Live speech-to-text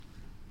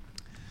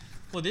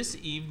Well, this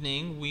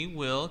evening we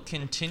will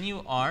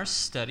continue our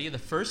study of the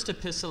first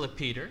epistle of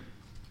Peter.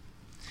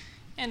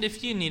 And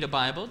if you need a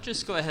Bible,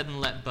 just go ahead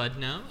and let Bud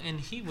know, and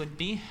he would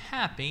be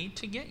happy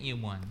to get you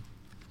one.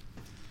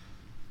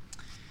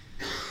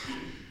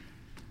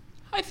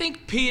 I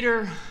think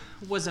Peter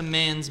was a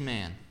man's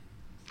man.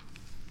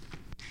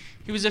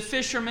 He was a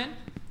fisherman.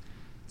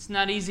 It's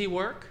not easy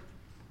work.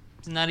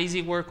 It's not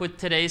easy work with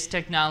today's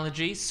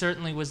technology.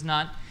 Certainly was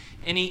not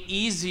any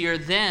easier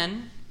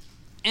then.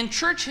 And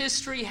church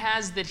history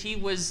has that he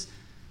was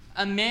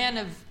a man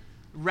of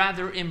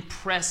rather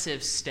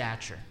impressive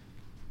stature.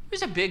 He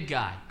was a big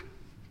guy.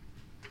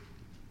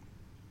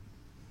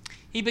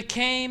 He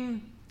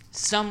became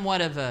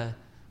somewhat of a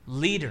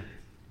leader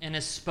and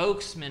a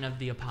spokesman of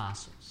the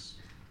apostles.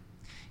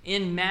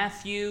 In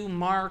Matthew,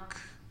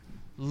 Mark,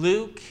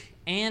 Luke,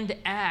 and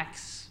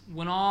Acts,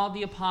 when all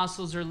the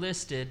apostles are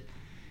listed,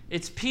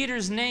 it's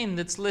Peter's name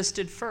that's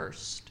listed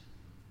first.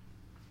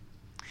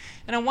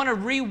 And I want to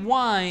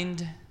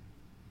rewind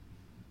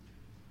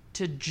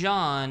to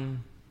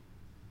John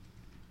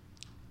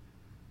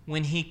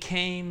when he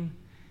came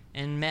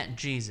and met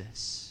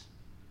Jesus.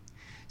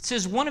 It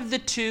says, one of the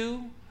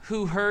two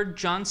who heard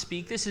John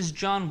speak, this is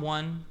John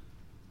 1.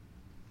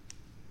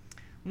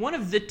 One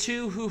of the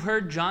two who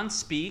heard John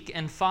speak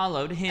and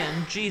followed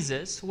him,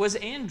 Jesus, was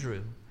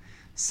Andrew,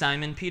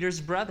 Simon Peter's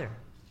brother.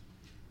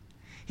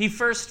 He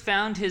first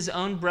found his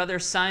own brother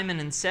Simon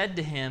and said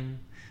to him,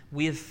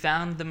 "We have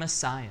found the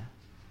Messiah,"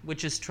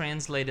 which is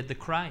translated the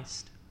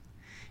Christ.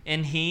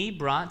 And he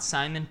brought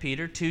Simon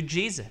Peter to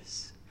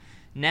Jesus.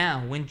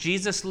 Now, when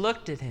Jesus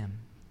looked at him,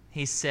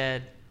 he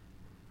said,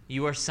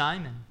 "You are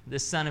Simon, the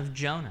son of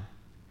Jonah.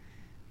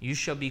 You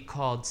shall be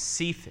called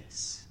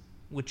Cephas,"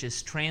 which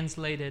is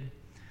translated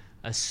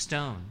a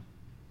stone.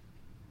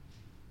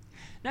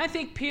 Now, I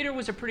think Peter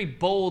was a pretty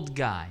bold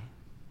guy,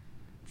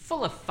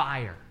 full of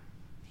fire.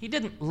 He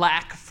didn't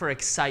lack for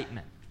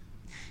excitement.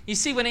 You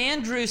see, when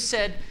Andrew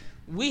said,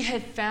 "We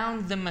have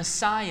found the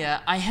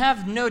Messiah," I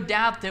have no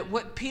doubt that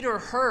what Peter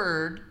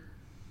heard,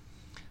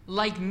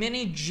 like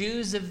many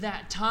Jews of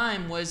that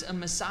time, was a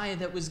Messiah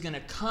that was going to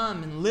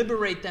come and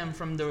liberate them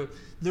from the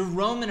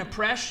Roman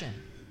oppression.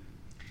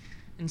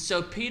 And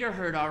so Peter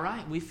heard, all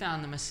right, we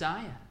found the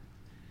Messiah.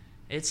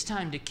 It's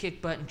time to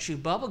kick butt and chew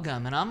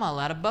bubblegum, and I'm all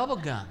out of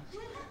bubblegum.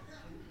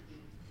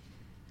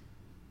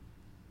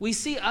 We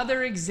see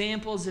other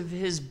examples of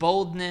his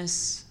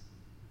boldness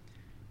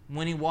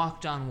when he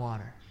walked on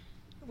water.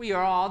 We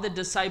are all the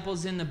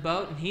disciples in the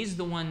boat, and he's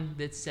the one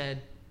that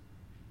said,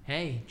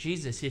 "Hey,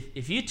 Jesus,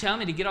 if you tell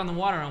me to get on the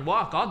water and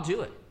walk, I'll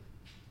do it."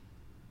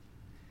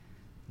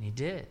 And he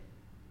did.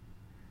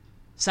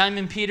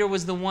 Simon Peter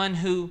was the one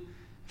who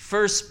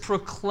first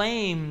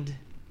proclaimed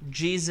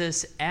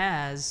Jesus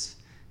as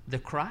the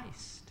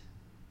Christ.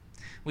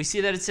 We see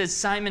that it says,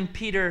 Simon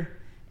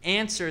Peter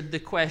answered the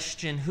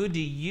question, "Who do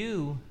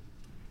you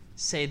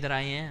say that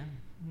I am?"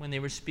 when they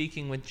were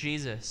speaking with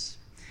Jesus.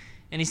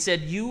 And he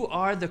said, "You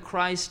are the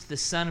Christ, the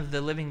Son of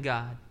the living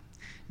God."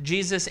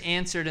 Jesus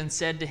answered and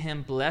said to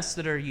him, "Blessed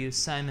are you,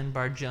 Simon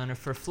Bar-Jonah,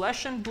 for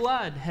flesh and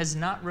blood has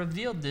not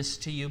revealed this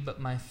to you,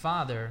 but my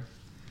Father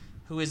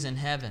who is in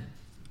heaven."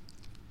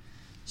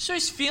 So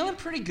he's feeling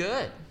pretty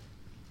good.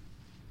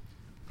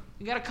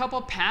 We got a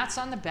couple pats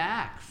on the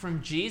back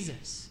from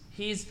Jesus.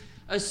 He's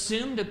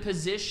assumed a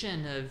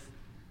position of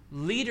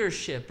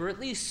leadership, or at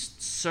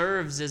least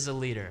serves as a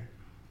leader.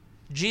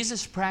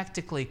 Jesus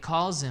practically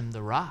calls him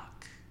the Rock.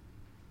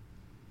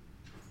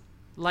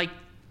 Like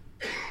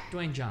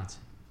Dwayne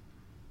Johnson.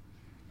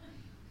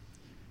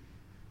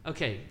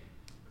 Okay,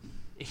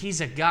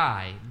 he's a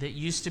guy that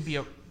used to be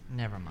a...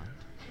 Never mind.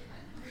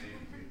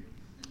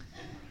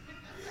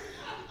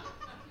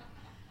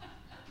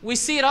 We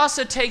see it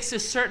also takes a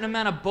certain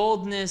amount of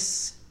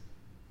boldness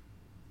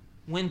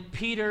when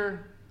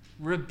Peter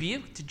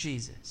rebuked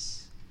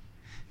Jesus.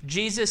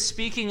 Jesus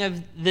speaking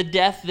of the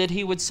death that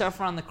he would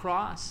suffer on the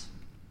cross.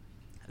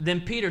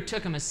 Then Peter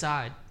took him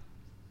aside.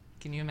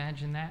 Can you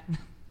imagine that?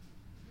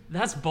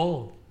 That's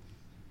bold.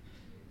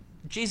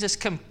 Jesus,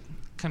 come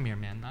here,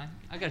 man.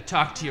 I got to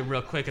talk to you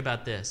real quick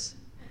about this.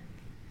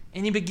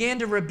 And he began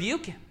to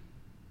rebuke him,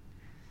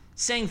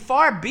 saying,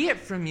 "Far be it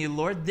from you,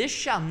 Lord, this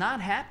shall not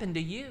happen to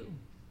you."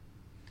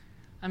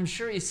 I'm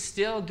sure he's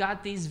still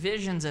got these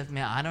visions of,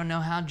 man, I don't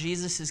know how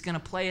Jesus is going to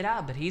play it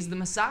out, but he's the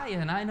Messiah,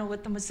 and I know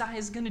what the Messiah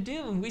is going to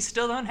do, and we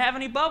still don't have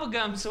any bubble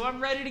gum, so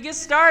I'm ready to get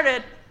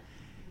started.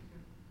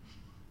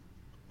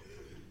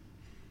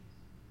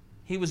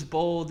 He was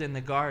bold in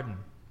the garden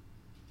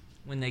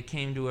when they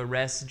came to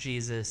arrest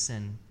Jesus,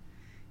 and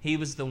he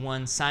was the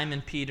one,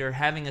 Simon Peter,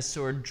 having a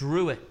sword,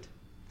 drew it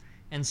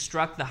and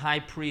struck the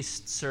high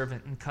priest's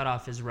servant and cut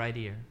off his right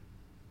ear.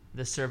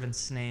 The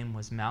servant's name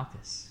was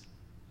Malchus.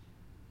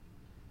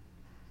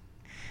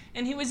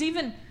 And he was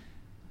even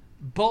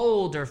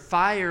bold or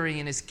fiery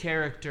in his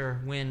character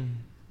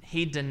when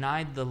he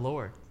denied the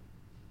Lord.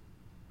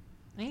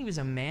 I think he was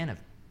a man of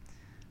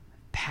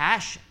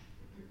passion.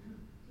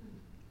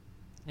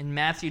 In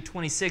Matthew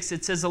 26,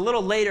 it says, "A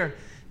little later,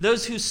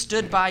 those who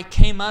stood by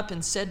came up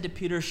and said to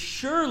Peter,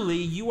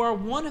 "Surely you are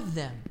one of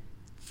them,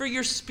 for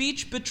your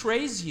speech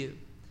betrays you."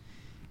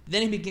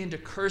 Then he began to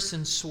curse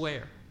and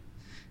swear,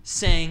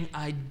 saying,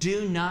 "I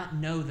do not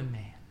know the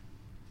man."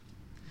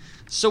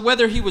 So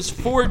whether he was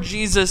for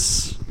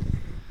Jesus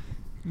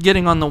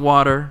getting on the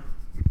water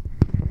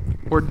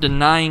or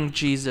denying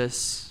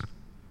Jesus,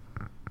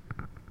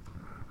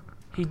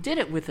 he did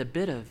it with a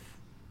bit of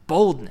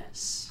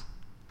boldness.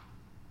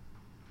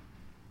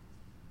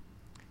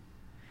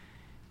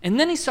 And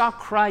then he saw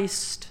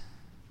Christ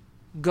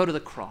go to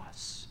the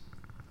cross.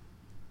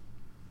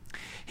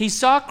 He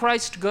saw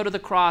Christ go to the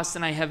cross,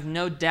 and I have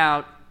no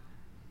doubt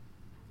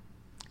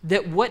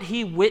that what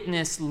he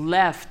witnessed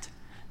left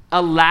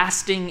a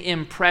lasting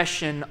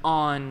impression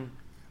on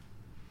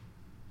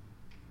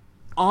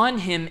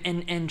him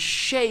and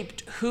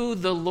shaped who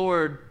the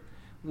Lord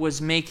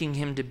was making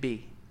him to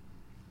be.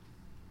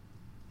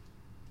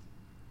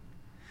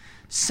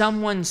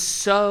 Someone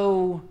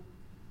so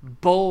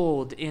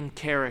bold in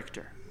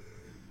character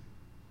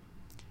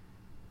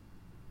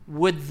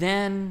would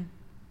then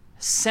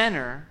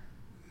center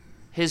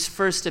his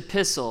first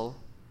epistle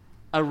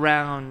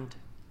around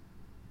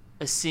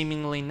a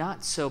seemingly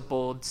not so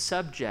bold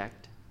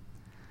subject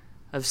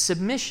of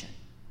submission.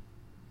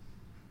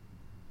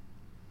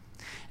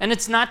 And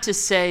it's not to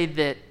say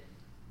that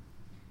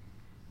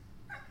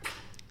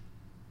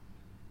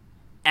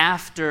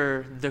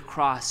after the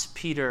cross,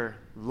 Peter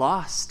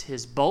lost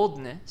his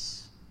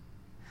boldness.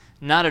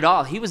 Not at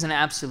all. He was an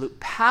absolute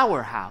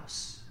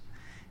powerhouse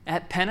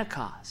at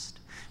Pentecost.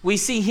 We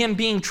see him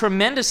being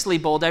tremendously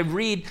bold. I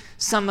read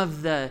some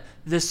of the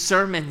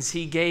sermons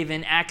he gave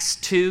in Acts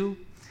 2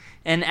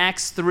 and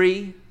Acts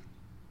 3.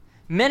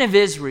 Men of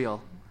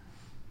Israel,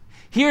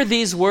 hear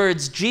these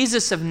words: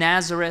 Jesus of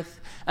Nazareth,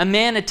 a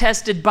man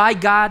attested by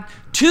God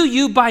to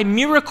you by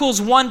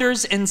miracles,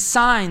 wonders, and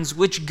signs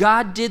which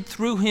God did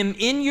through him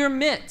in your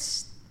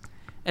midst,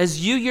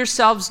 as you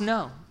yourselves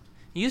know.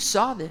 You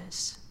saw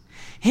this.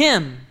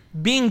 Him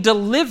being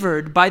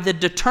delivered by the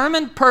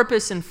determined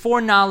purpose and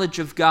foreknowledge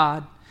of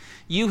God,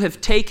 you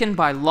have taken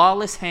by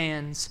lawless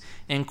hands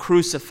and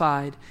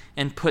crucified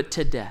and put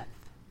to death,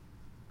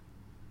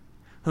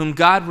 whom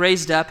God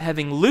raised up,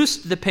 having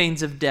loosed the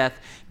pains of death,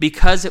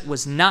 because it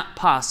was not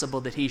possible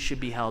that he should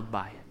be held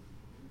by it.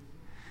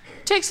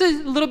 It takes a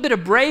little bit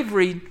of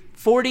bravery,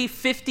 40,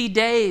 50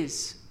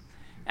 days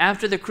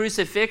after the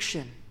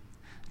crucifixion,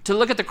 to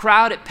look at the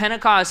crowd at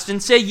Pentecost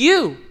and say,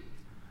 you,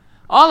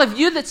 all of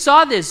you that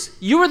saw this,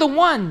 you were the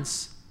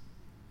ones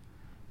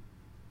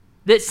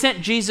that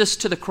sent Jesus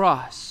to the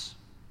cross.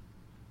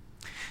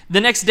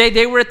 The next day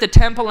they were at the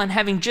temple, and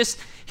having just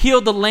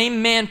healed the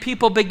lame man,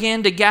 people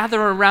began to gather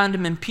around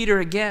him, and Peter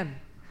again.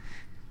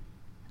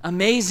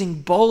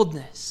 Amazing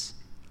boldness.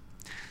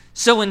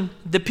 So when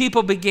the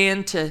people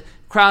began to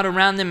crowd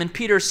around them and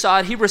Peter saw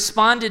it, he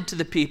responded to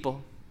the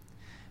people,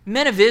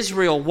 "Men of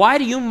Israel, why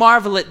do you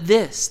marvel at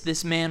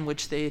this man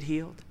which they had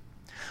healed?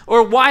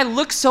 Or why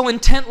look so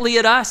intently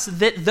at us,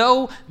 that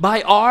though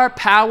by our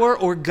power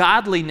or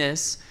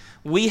godliness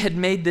we had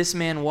made this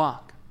man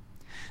walk?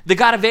 The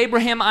God of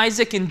Abraham,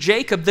 Isaac, and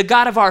Jacob, the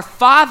God of our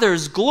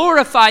fathers,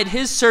 glorified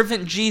his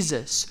servant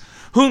Jesus,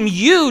 whom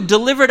you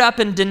delivered up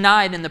and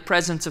denied in the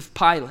presence of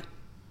Pilate,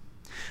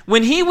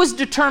 when he was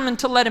determined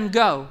to let him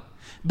go.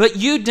 But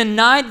you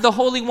denied the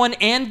Holy One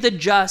and the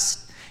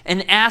just,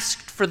 and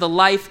asked for the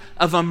life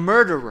of a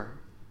murderer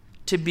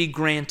to be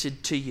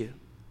granted to you.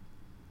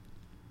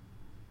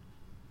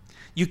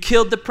 You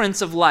killed the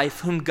Prince of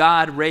Life, whom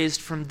God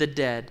raised from the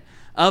dead,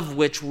 of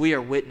which we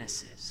are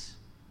witnesses."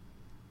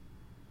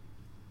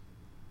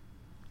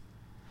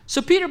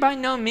 So Peter by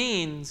no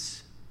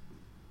means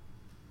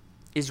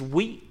is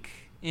weak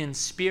in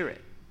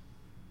spirit.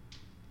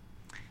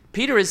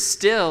 Peter is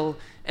still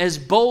as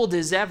bold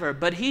as ever,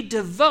 but he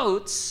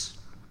devotes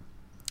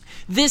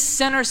this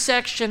center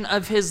section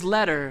of his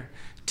letter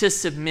to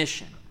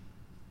submission.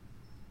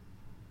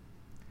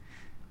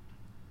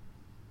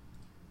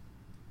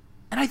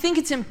 And I think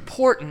it's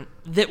important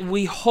that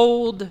we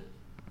hold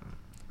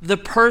the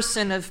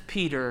person of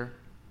Peter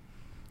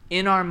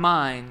in our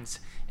minds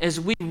as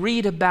we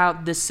read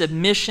about the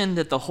submission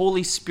that the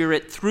Holy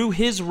Spirit, through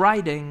his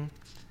writing,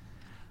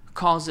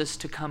 calls us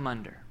to come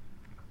under.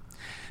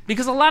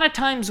 Because a lot of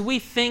times we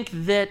think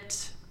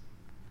that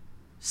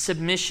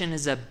submission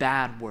is a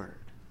bad word.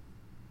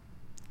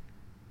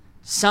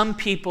 Some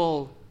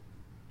people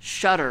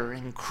shudder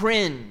and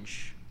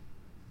cringe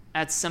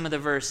at some of the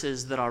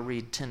verses that I'll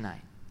read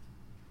tonight.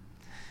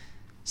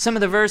 Some of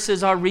the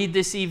verses I'll read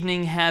this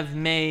evening have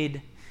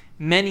made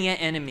many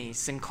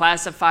enemies and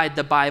classified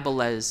the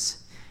Bible as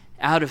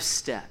out of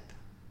step.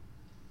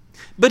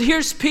 But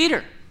here's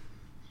Peter,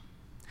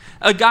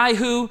 a guy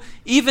who,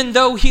 even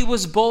though he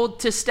was bold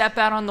to step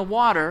out on the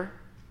water,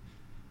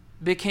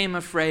 became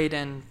afraid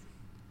and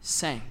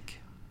sank.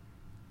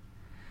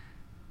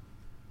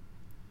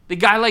 The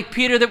guy like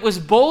Peter that was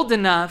bold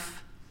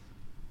enough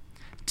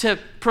to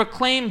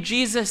proclaim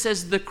Jesus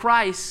as the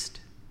Christ,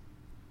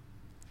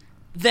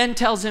 then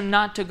tells him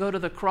not to go to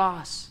the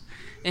cross.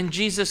 And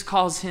Jesus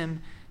calls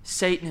him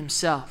Satan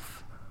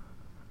himself.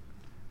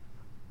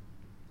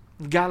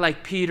 A guy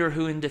like Peter,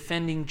 who in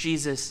defending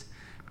Jesus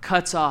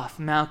cuts off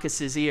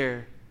Malchus's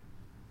ear,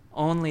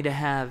 only to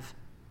have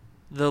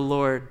the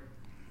Lord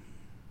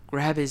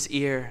grab his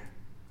ear,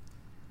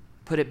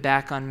 put it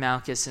back on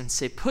Malchus, and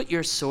say, "Put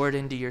your sword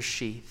into your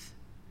sheath.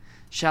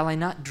 Shall I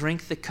not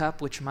drink the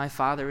cup which my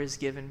Father has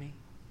given me?"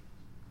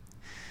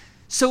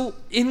 So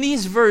in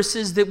these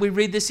verses that we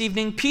read this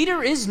evening,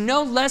 Peter is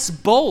no less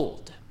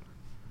bold.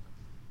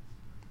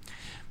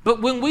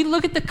 But when we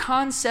look at the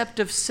concept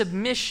of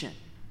submission,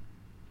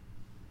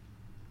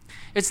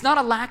 it's not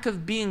a lack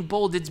of being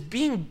bold. It's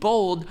being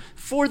bold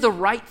for the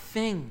right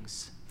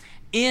things,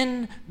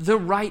 in the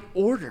right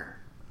order.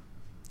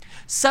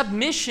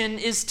 Submission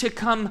is to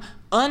come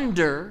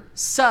under,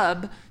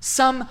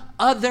 some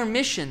other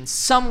mission,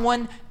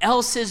 someone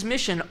else's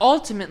mission.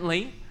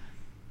 Ultimately,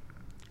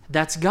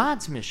 that's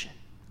God's mission.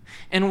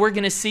 And we're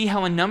going to see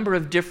how a number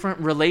of different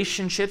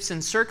relationships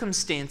and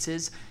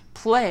circumstances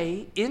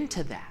play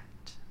into that.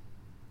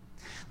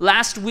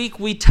 Last week,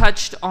 we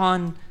touched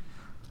on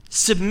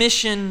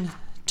submission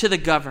to the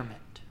government.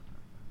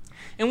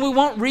 And we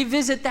won't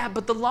revisit that,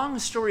 but the long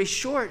story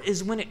short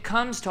is when it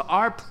comes to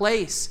our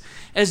place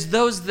as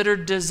those that are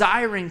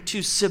desiring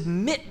to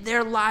submit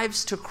their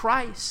lives to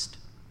Christ,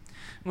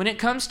 when it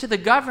comes to the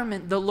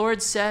government, the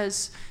Lord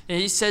says,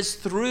 and he says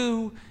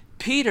through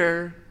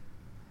Peter,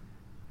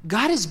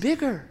 God is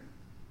bigger.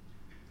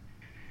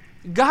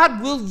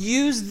 God will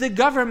use the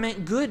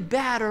government, good,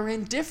 bad, or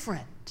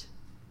indifferent.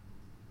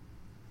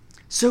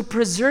 So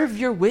preserve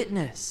your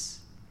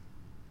witness.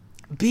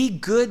 Be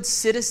good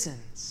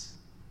citizens.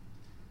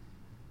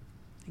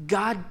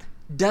 God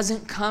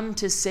doesn't come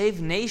to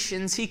save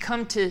nations. He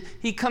comes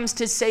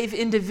to save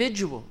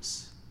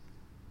individuals.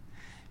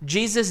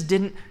 Jesus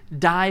didn't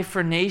die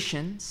for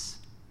nations.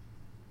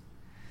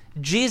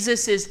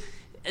 Jesus is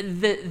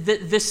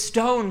the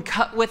stone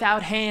cut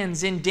without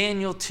hands in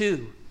Daniel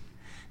 2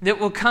 that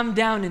will come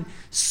down and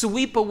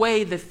sweep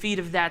away the feet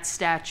of that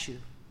statue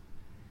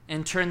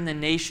and turn the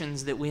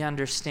nations that we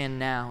understand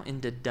now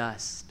into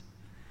dust,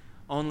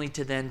 only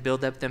to then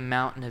build up the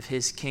mountain of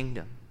his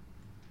kingdom.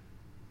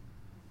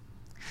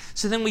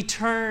 So then we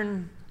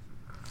turn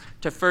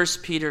to 1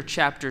 Peter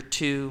chapter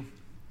 2,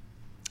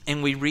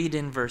 and we read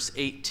in verse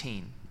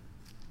 18.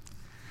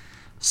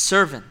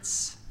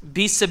 Servants,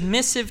 be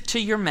submissive to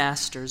your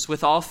masters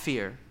with all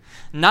fear,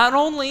 not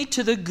only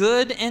to the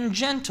good and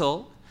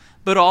gentle,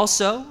 but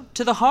also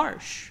to the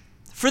harsh.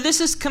 For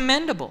this is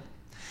commendable,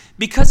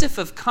 because if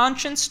of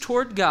conscience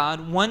toward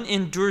God one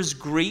endures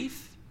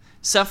grief,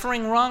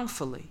 suffering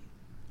wrongfully.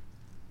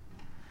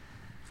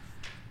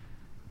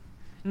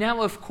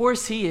 Now, of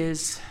course, he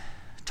is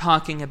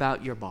talking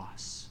about your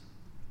boss.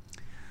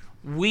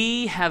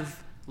 We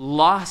have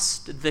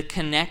lost the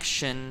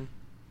connection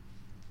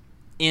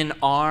in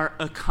our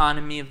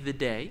economy of the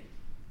day.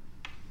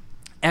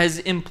 As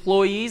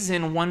employees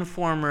in one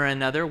form or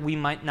another, we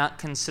might not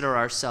consider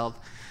ourselves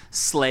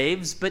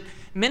slaves, but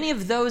many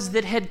of those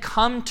that had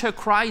come to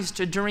Christ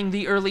during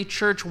the early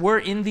church were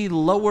in the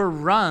lower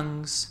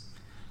rungs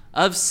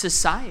of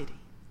society.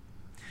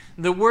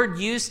 The word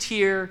used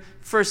here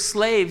for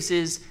slaves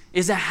is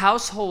a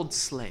household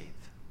slave.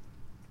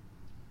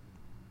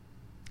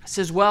 It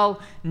says,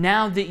 well,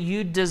 now that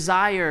you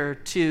desire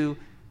to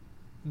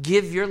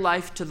give your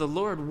life to the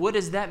Lord, what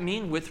does that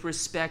mean with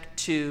respect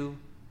to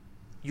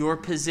your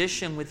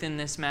position within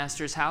this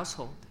master's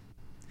household?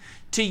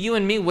 To you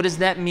and me, what does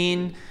that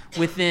mean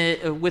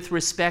with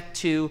respect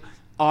to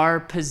our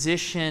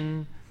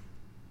position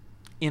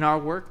in our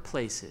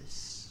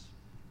workplaces,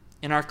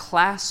 in our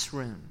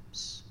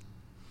classrooms?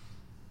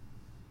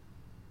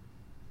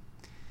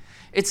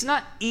 It's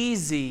not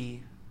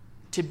easy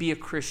to be a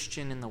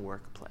Christian in the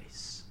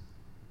workplace.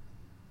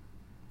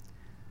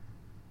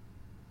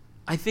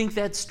 I think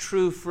that's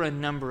true for a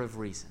number of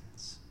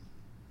reasons.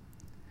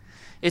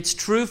 It's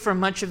true for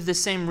much of the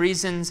same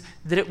reasons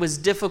that it was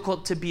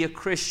difficult to be a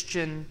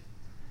Christian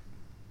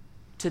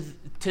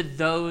to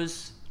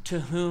those to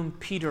whom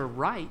Peter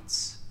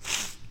writes,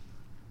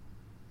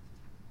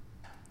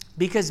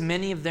 because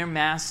many of their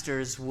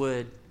masters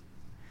would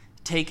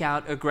take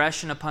out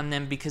aggression upon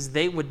them because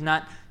they would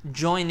not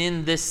join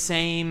in the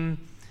same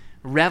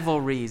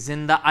revelries,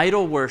 in the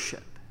idol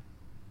worship.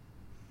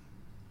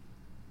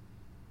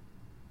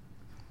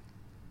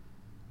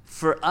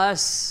 For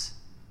us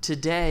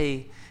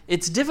today,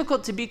 it's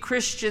difficult to be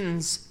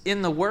Christians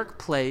in the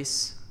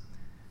workplace,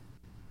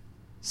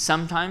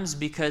 sometimes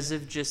because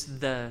of just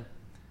the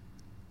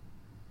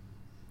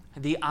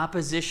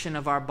opposition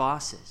of our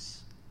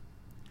bosses.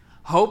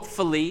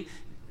 Hopefully,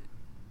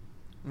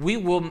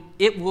 it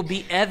will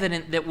be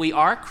evident that we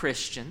are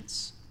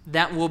Christians,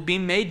 that will be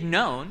made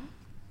known,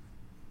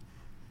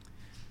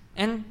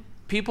 and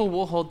people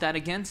will hold that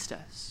against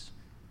us.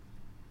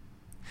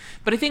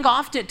 But I think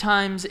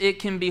oftentimes it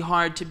can be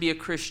hard to be a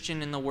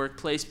Christian in the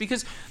workplace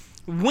because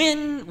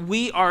when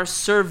we are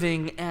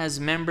serving as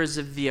members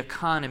of the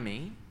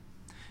economy,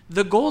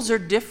 the goals are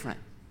different.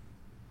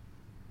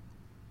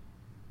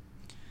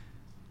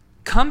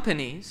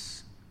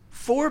 Companies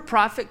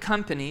For-profit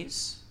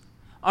companies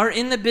are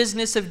in the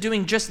business of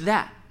doing just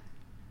that,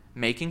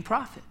 making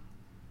profit.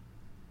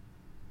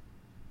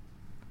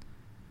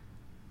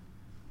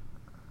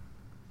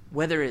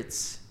 Whether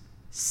it's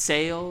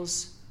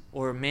sales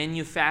or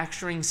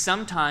manufacturing,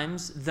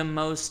 sometimes the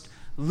most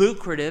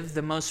lucrative,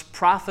 the most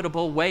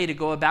profitable way to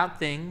go about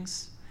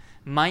things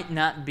might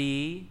not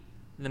be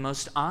the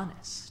most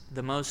honest,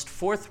 the most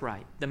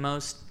forthright, the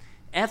most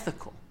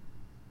ethical.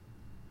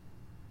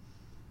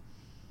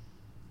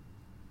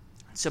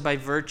 So by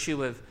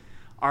virtue of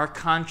our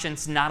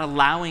conscience not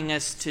allowing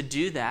us to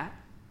do that,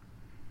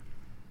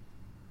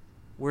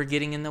 we're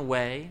getting in the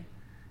way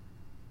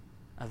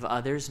of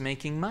others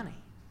making money.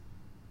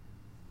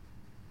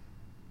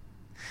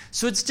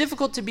 So it's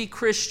difficult to be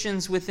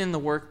Christians within the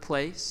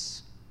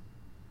workplace.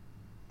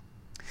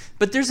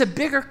 But there's a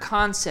bigger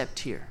concept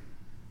here.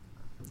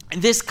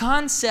 This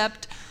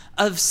concept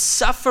of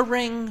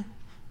suffering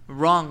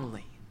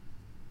wrongly.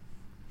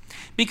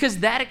 Because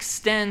that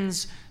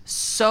extends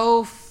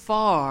so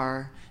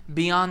far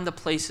beyond the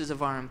places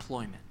of our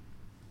employment.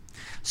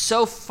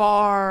 So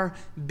far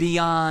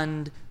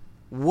beyond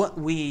what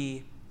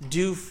we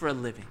do for a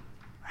living,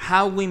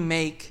 how we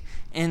make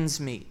ends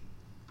meet.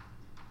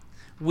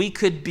 We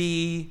could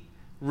be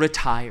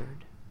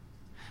retired.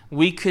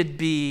 We could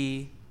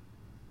be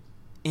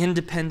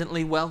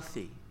independently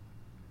wealthy.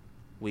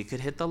 We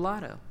could hit the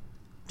lotto.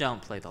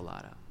 Don't play the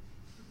lotto.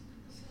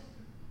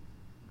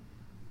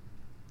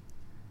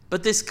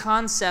 But this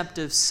concept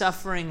of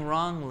suffering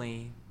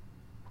wrongly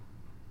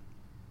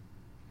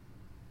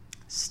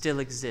still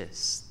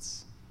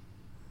exists.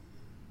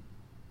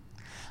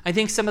 I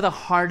think some of the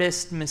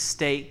hardest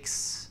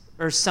mistakes,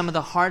 or some of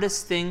the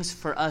hardest things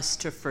for us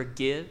to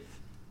forgive,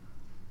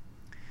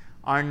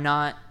 are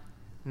not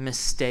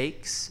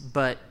mistakes,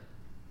 but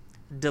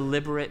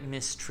deliberate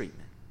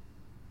mistreatment.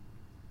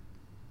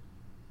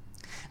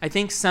 I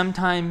think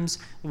sometimes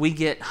we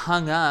get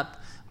hung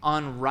up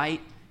on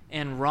right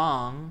and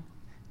wrong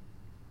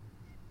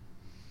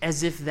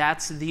as if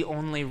that's the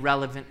only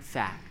relevant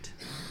fact.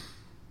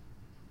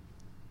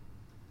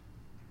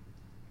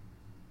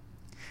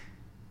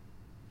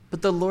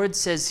 But the Lord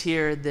says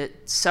here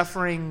that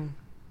suffering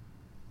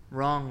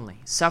wrongly,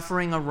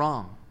 suffering a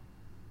wrong,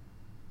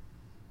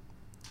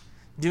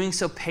 doing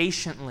so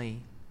patiently,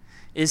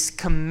 is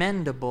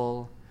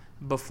commendable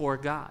before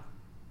God.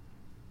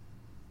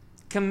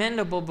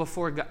 Commendable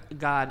before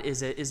God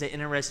is an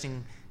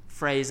interesting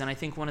phrase, and I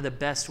think one of the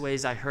best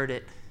ways I heard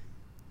it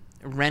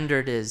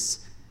rendered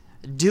is,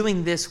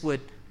 doing this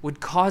would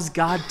cause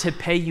God to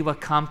pay you a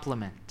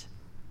compliment.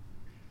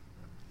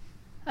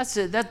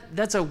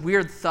 That's a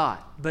weird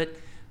thought, but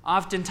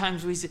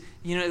oftentimes we say,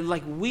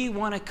 like we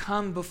want to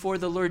come before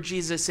the Lord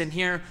Jesus and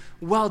hear,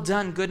 well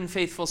done, good and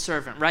faithful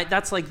servant, right?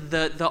 That's like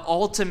the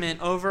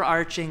ultimate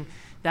overarching,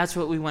 that's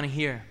what we want to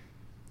hear.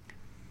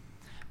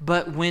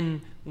 But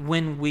when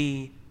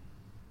we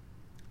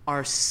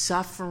are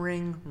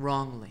suffering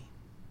wrongly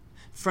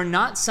for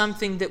not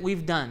something that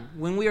we've done,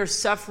 when we are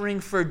suffering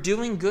for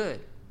doing good,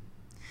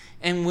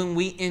 and when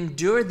we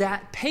endure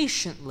that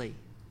patiently,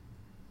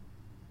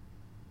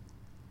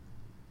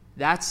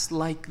 that's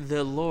like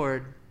the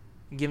Lord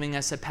giving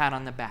us a pat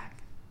on the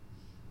back.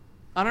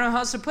 I don't know how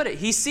else to put it.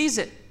 He sees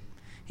it.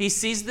 He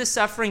sees the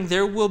suffering.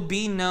 There will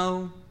be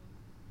no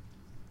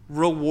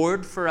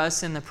reward for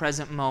us in the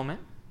present moment.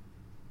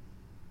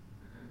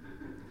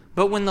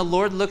 But when the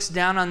Lord looks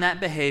down on that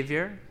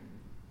behavior,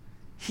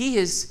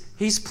 He's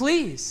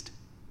pleased.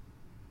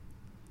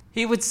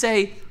 He would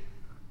say,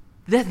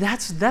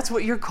 that's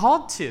what you're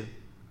called to.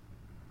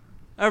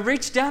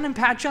 Reach down and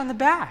pat you on the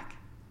back.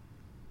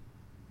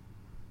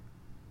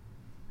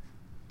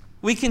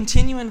 We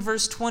continue in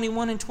verse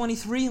 21 and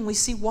 23, and we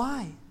see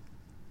why.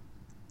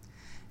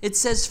 It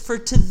says, for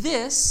to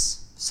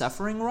this,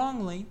 suffering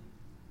wrongly,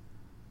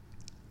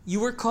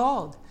 you were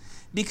called,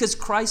 because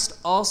Christ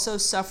also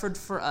suffered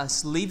for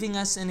us, leaving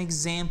us an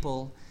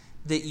example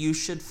that you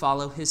should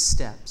follow his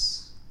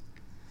steps,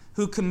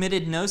 who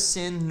committed no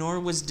sin,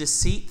 nor was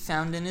deceit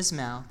found in his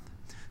mouth,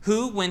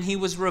 who, when he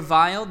was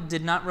reviled,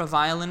 did not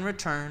revile in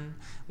return.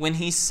 When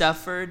he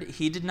suffered,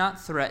 he did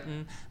not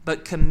threaten,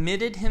 but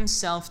committed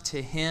himself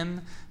to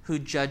him who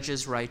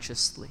judges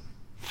righteously.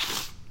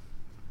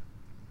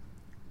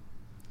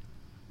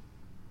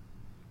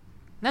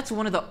 That's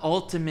one of the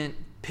ultimate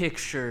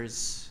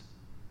pictures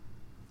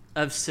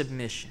of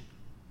submission.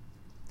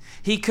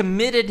 He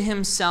committed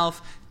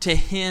himself to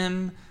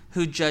him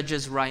who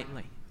judges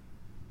rightly.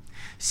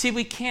 See,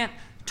 we can't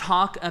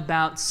talk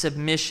about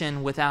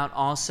submission without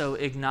also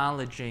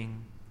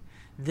acknowledging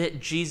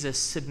that Jesus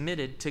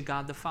submitted to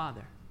God the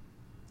Father.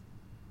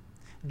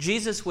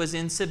 Jesus was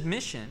in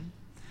submission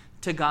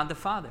to God the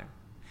Father,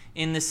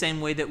 in the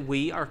same way that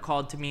we are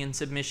called to be in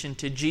submission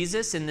to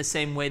Jesus, in the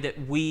same way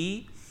that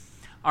we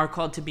are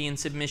called to be in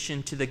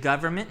submission to the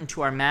government and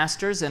to our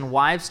masters, and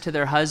wives to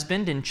their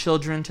husband, and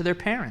children to their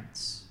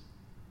parents.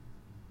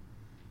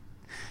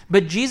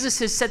 But Jesus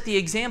has set the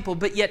example,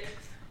 but yet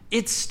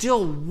it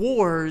still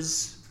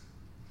wars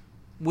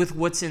with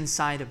what's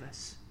inside of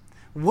us.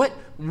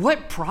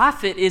 What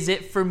profit is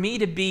it for me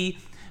to be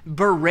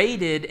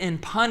berated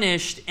and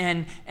punished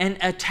and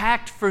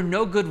attacked for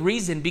no good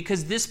reason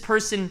because this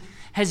person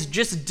has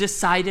just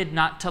decided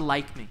not to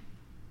like me?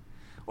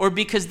 Or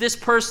because this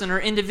person or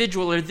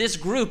individual or this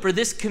group or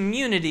this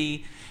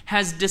community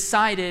has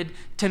decided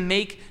to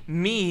make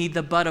me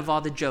the butt of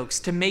all the jokes,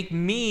 to make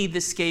me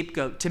the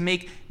scapegoat, to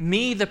make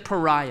me the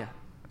pariah.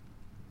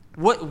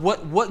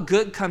 What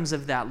good comes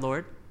of that,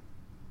 Lord?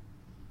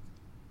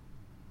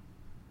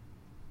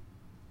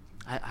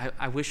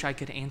 I wish I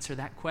could answer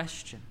that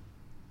question.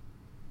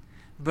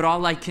 But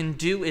all I can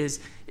do is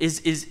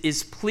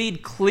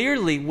plead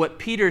clearly what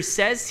Peter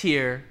says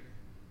here,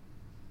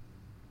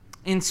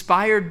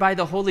 inspired by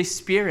the Holy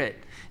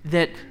Spirit,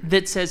 that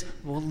says,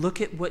 well,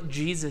 look at what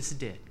Jesus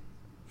did.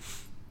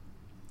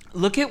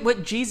 Look at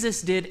what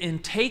Jesus did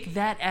and take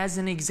that as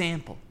an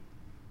example.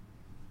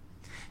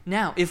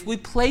 Now, if we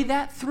play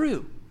that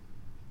through,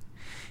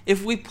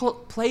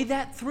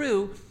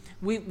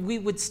 we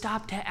would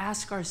stop to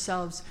ask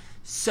ourselves,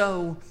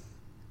 so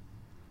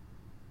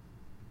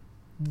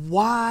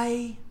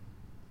why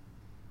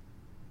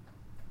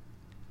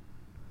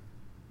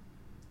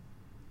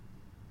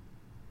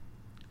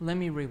let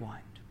me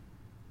rewind.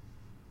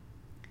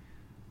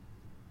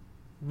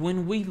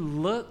 When we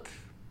look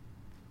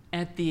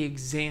at the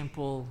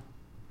example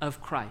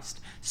of Christ,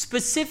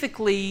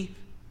 specifically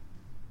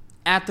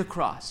at the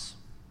cross,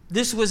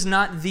 this was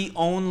not the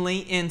only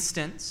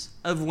instance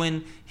of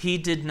when he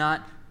did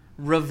not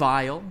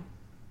revile.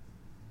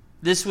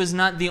 This was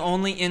not the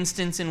only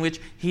instance in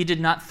which he did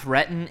not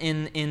threaten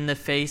in the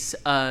face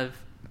of,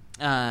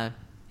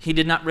 he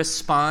did not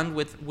respond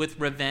with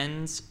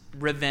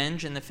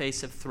revenge in the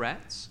face of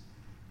threats.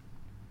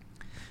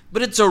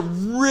 But it's a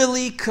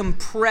really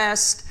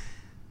compressed,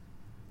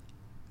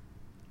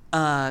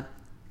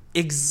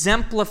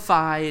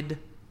 exemplified,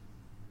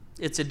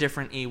 it's a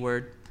different E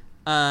word,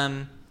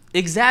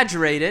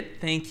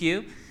 exaggerated, thank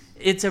you.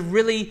 It's a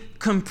really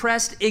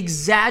compressed,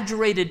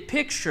 exaggerated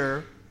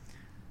picture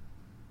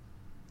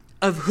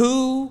of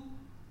who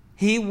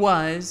he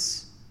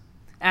was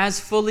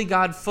as fully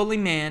God, fully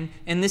man,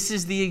 and this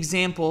is the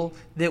example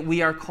that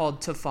we are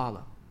called to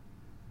follow.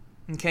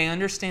 Okay,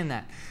 understand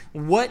that.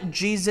 What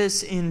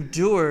Jesus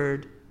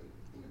endured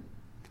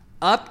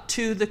up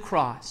to the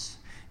cross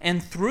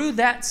and through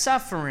that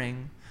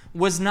suffering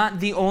was not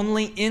the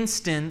only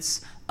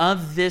instance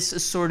of this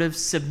sort of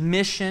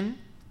submission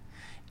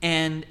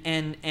and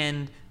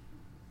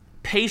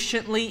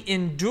patiently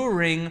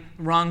enduring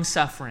wrong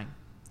suffering.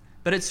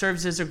 But it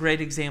serves as a great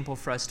example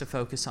for us to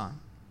focus on.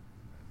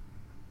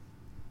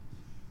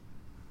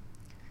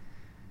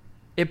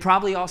 It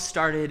probably all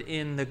started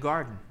in the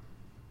garden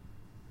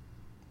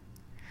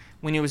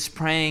when he was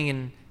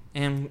praying,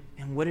 and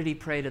what did he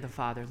pray to the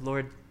Father?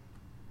 Lord,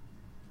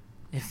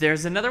 if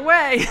there's another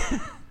way,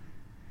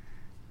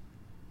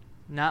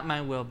 not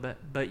my will,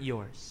 but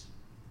yours.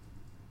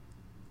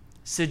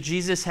 So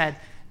Jesus had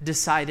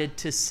decided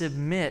to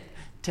submit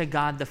to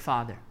God the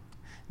Father,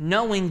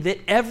 knowing that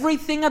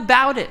everything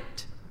about it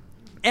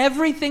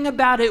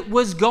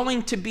was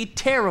going to be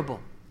terrible.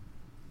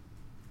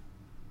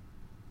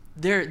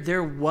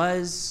 There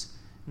was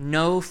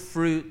no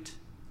fruit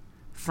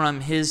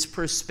from his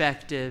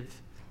perspective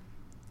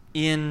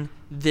in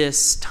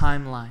this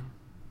timeline,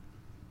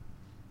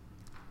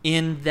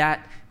 in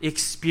that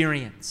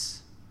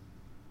experience.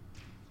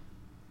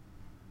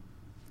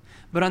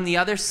 But on the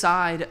other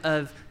side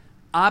of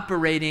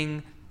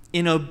operating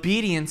in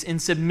obedience, in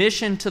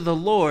submission to the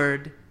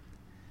Lord,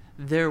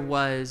 there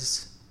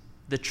was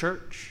the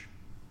church.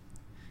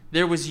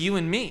 There was you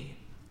and me.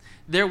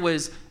 There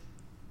was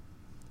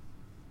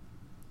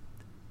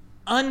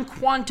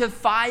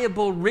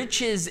unquantifiable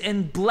riches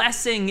and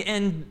blessing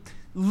and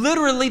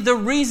literally the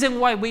reason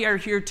why we are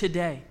here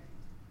today.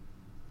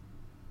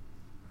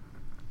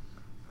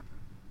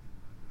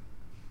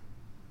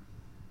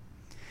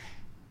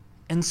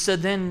 And so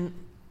then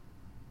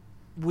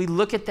we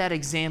look at that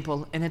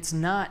example, and it's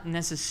not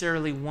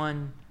necessarily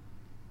one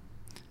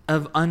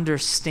of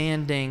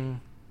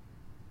understanding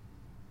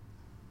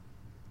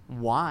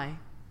why.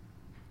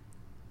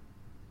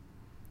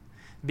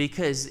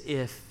 Because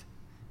if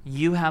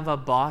you have a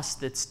boss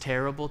that's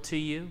terrible to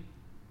you,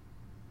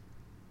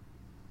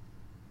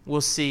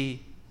 we'll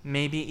see,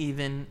 maybe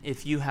even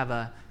if you have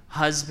a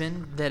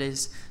husband that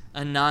is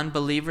a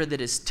non-believer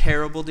that is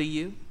terrible to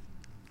you,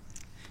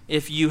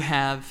 if you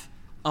have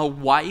a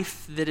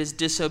wife that is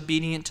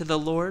disobedient to the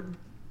Lord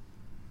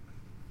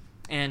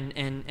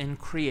and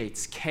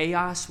creates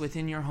chaos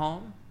within your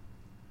home,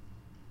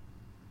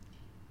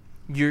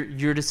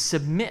 you're to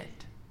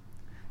submit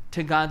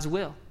to God's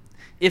will.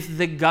 If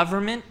the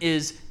government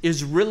is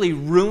really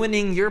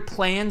ruining your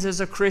plans as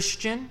a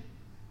Christian,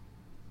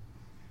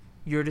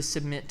 you're to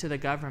submit to the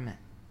government.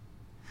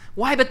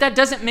 Why? But that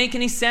doesn't make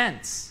any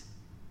sense.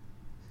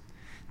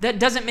 That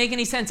doesn't make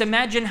any sense.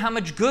 Imagine how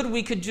much good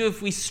we could do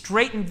if we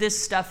straightened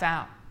this stuff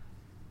out.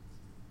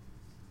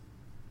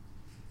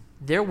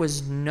 There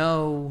was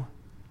no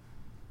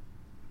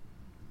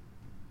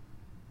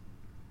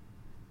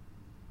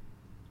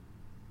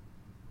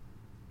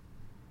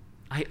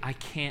I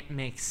can't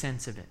make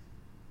sense of it.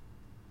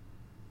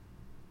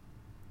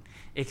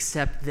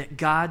 Except that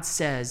God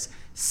says,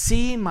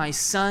 see my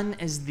son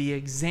as the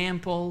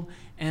example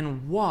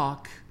and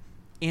walk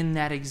in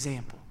that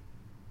example.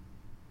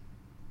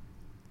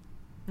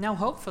 Now,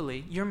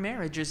 hopefully, your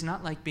marriage is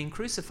not like being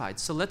crucified.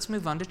 So let's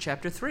move on to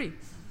chapter 3.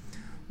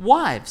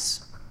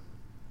 Wives,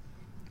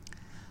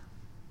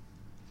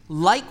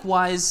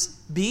 likewise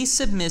be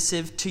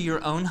submissive to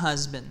your own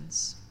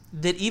husbands,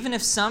 that even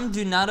if some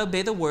do not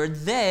obey the word,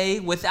 they,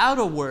 without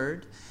a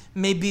word,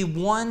 may be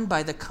won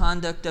by the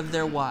conduct of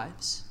their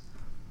wives.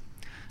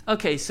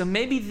 Okay, so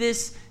maybe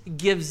this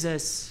gives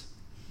us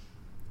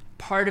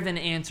part of an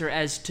answer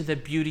as to the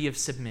beauty of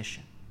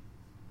submission.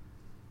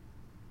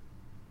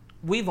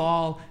 We've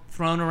all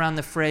thrown around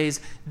the phrase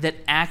that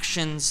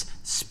actions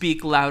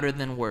speak louder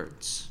than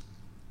words.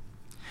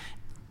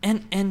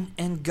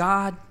 And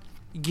God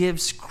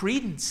gives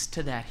credence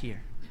to that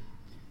here.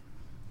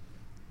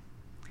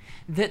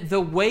 That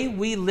the way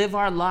we live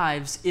our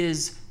lives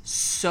is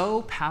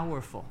so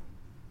powerful.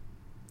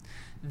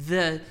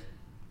 The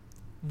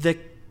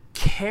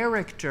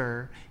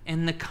character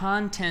and the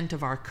content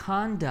of our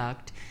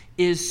conduct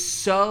is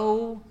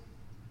so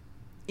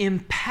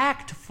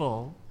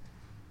impactful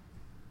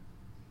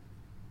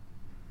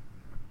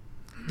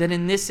that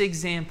in this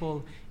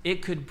example,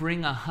 it could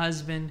bring a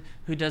husband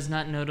who does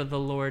not know the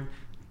Lord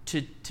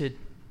to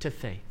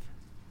faith.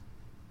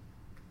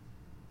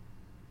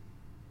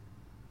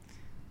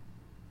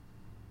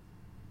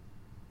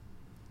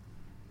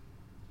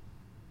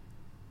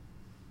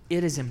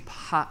 It is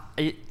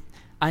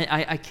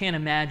I can't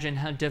imagine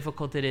how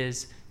difficult it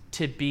is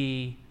to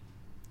be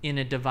in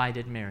a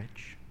divided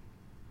marriage.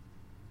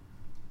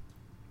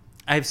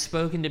 I've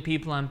spoken to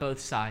people on both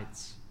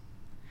sides,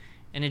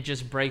 and it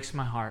just breaks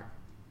my heart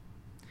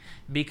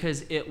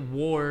because it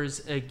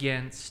wars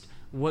against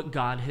what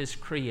God has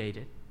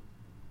created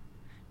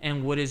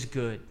and what is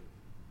good.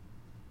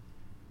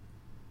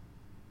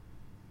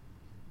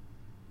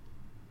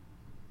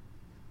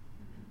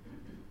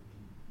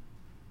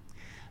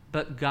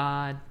 But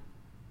God,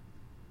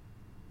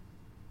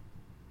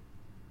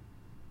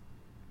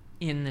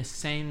 in the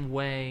same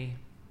way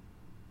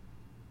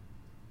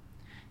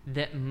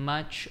that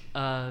much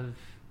of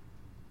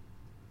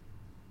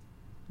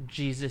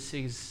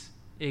Jesus'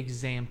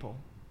 example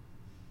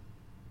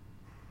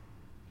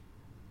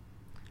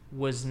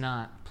was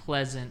not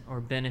pleasant or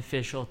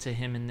beneficial to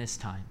him in this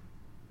time,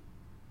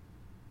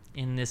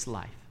 in this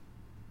life.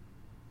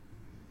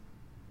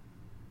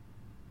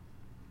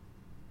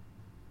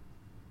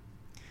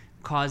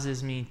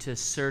 Causes me to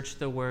search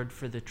the Word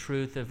for the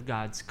truth of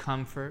God's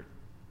comfort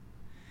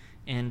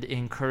and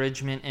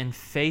encouragement and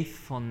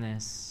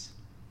faithfulness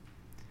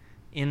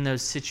in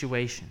those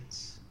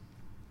situations.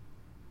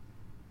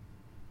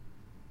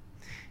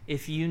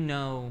 If you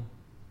know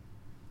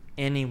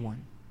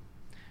anyone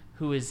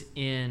who is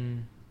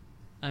in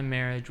a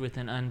marriage with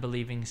an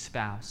unbelieving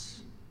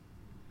spouse,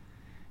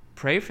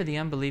 pray for the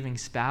unbelieving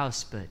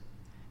spouse, but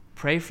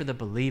pray for the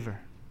believer.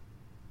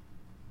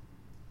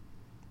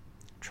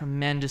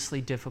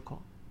 Tremendously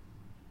difficult,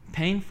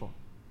 painful.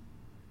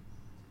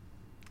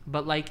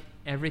 But like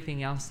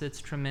everything else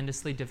that's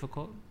tremendously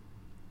difficult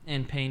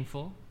and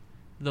painful,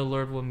 the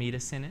Lord will meet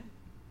us in it.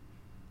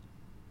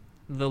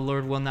 The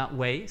Lord will not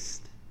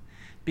waste,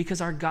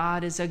 because our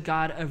God is a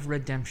God of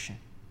redemption.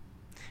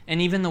 And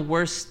even the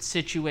worst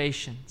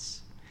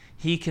situations,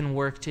 He can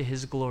work to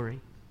His glory.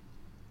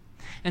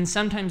 And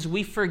sometimes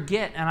we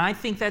forget, and I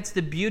think that's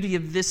the beauty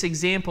of this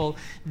example,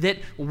 that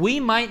we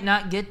might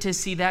not get to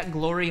see that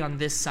glory on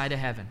this side of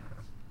heaven.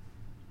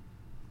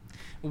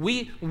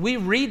 We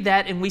read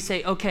that and we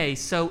say, okay,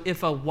 so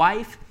if a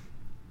wife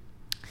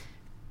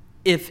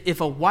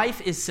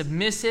is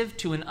submissive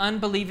to an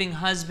unbelieving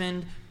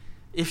husband,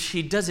 if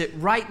she does it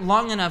right,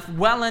 long enough,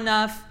 well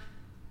enough,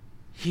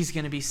 he's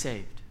going to be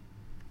saved.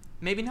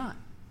 Maybe not.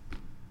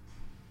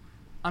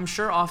 I'm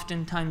sure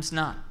oftentimes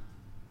not.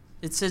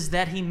 It says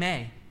that he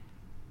may.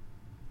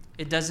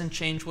 It doesn't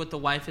change what the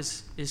wife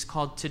is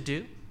called to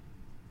do.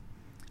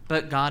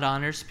 But God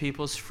honors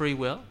people's free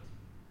will.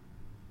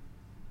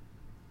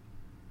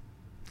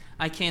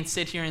 I can't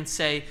sit here and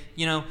say,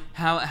 you know,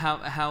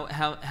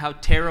 how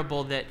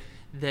terrible that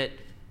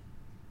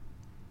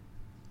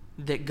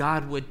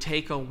God would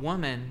take a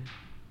woman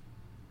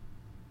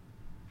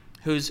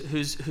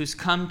who's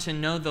come to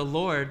know the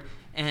Lord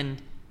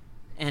and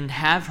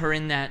have her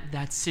in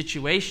that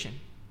situation.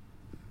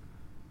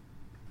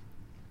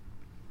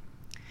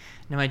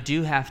 Now, I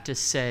do have to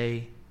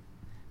say,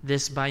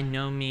 this by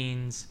no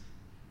means,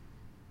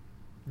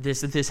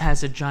 this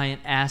has a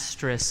giant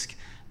asterisk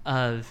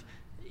of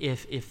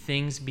if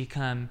things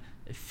become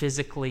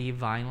physically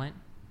violent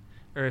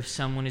or if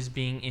someone is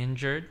being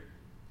injured,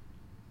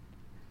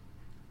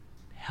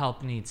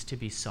 help needs to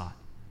be sought.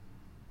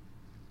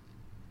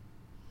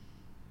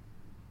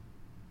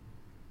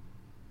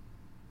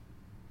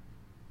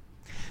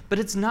 But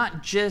it's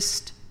not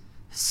just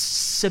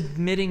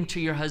submitting to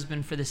your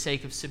husband for the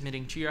sake of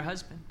submitting to your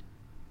husband.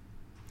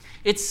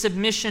 It's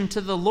submission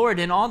to the Lord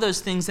and all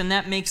those things, and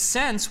that makes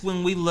sense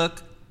when we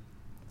look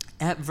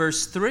at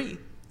verse 3.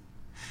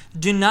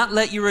 Do not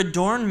let your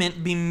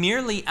adornment be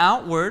merely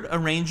outward,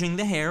 arranging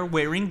the hair,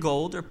 wearing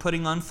gold, or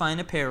putting on fine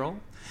apparel.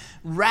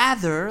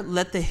 Rather,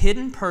 let the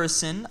hidden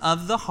person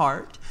of the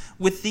heart,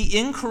 with the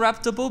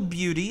incorruptible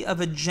beauty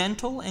of a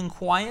gentle and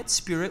quiet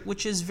spirit,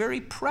 which is very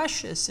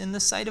precious in the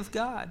sight of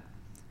God.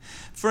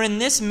 For in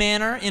this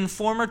manner, in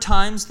former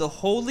times, the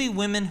holy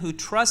women who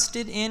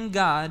trusted in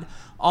God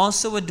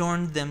also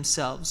adorned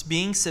themselves,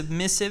 being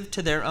submissive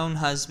to their own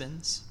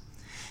husbands.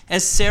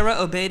 As Sarah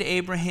obeyed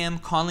Abraham,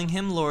 calling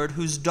him Lord,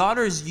 whose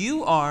daughters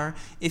you are,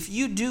 if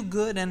you do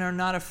good and are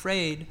not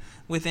afraid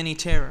with any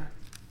terror.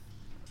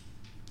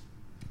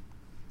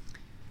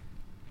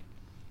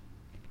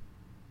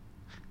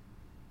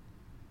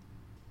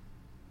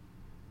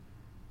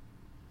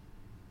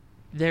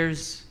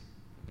 There's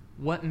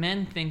what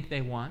men think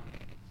they want.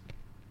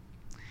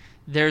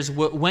 There's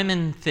what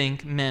women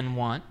think men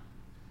want.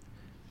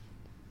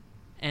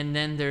 And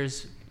then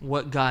there's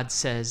what God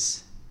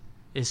says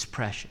is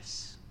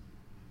precious.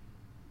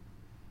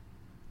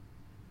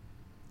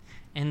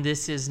 And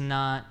this is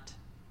not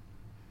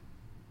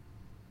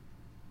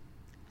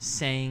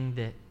saying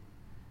that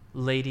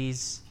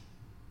ladies,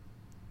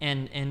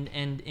 and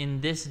in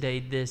this day,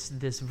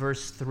 this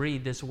verse 3,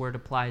 this word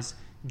applies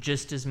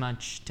just as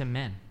much to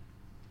men.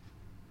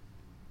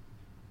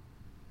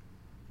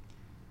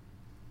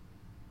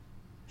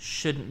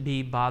 Shouldn't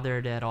be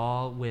bothered at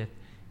all with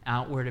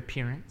outward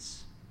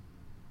appearance.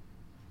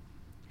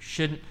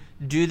 Shouldn't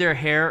do their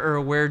hair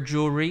or wear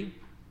jewelry.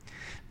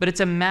 But it's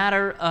a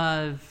matter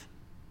of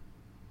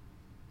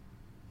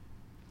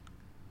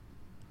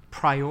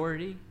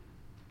priority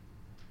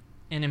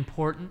and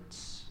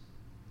importance.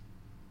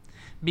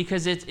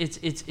 Because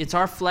it's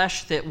our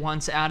flesh that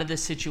wants out of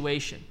this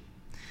situation.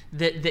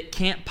 That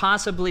can't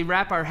possibly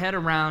wrap our head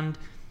around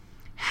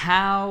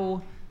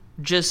how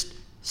just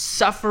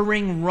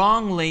suffering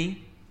wrongly,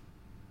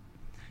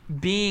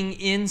 being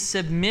in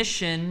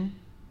submission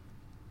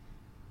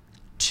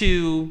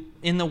to,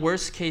 in the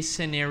worst case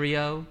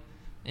scenario,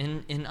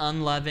 in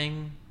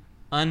unloving,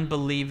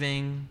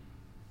 unbelieving,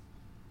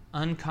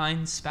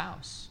 unkind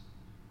spouse.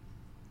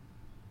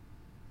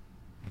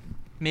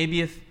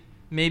 Maybe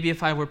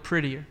if I were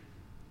prettier.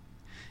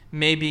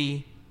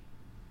 Maybe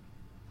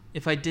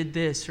if I did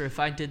this or if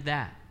I did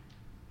that.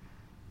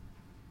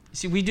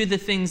 See, we do the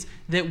things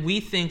that we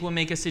think will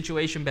make a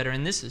situation better,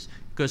 and this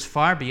goes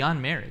far beyond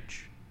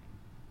marriage.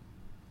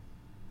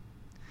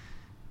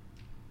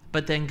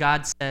 But then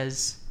God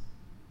says,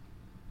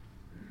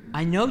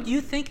 I know you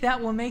think that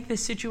will make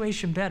this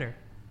situation better.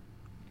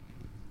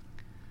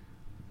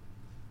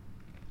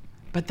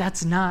 But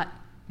that's not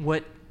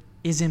what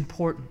is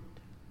important.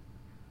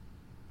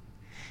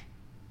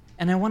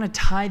 And I want to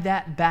tie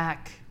that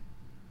back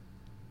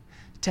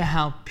to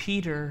how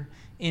Peter,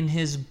 in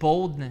his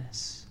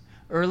boldness,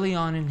 early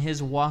on in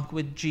his walk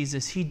with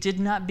Jesus, he did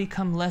not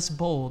become less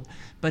bold,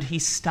 but he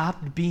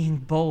stopped being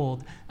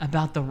bold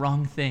about the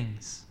wrong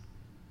things.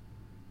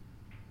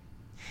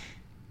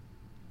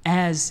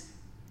 As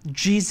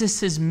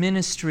Jesus'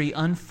 ministry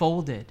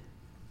unfolded,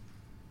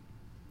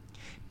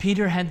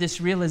 Peter had this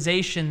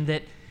realization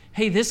that,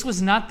 hey, this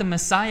was not the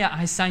Messiah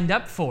I signed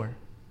up for.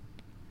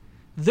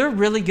 They're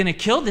really going to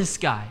kill this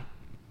guy.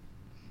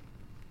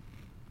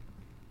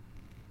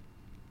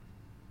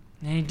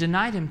 And he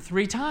denied him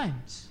 3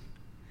 times.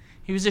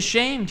 He was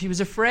ashamed. He was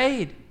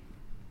afraid.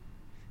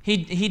 He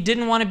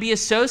didn't want to be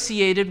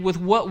associated with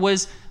what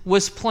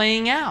was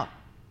playing out.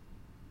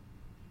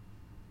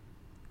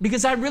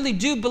 Because I really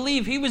do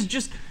believe he was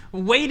just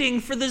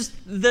waiting for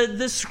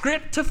the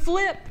script to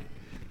flip.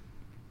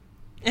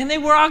 And they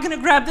were all going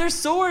to grab their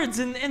swords,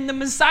 and the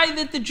Messiah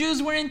that the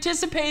Jews were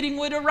anticipating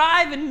would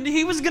arrive, and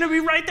he was going to be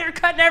right there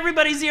cutting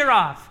everybody's ear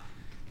off.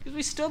 Because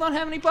we still don't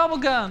have any bubble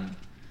gum.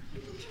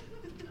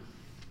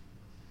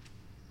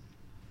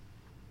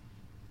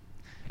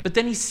 But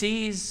then he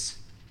sees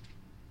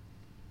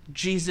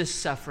Jesus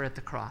suffer at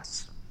the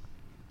cross.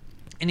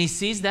 And he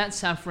sees that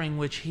suffering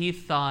which he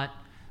thought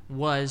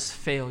was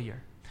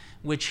failure,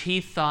 which he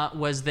thought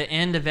was the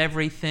end of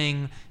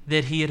everything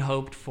that he had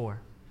hoped for.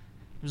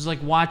 It was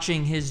like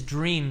watching his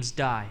dreams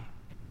die.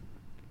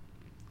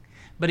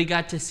 But he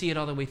got to see it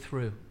all the way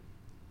through.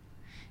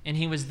 And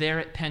he was there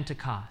at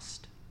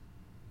Pentecost.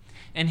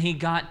 And he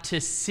got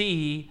to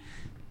see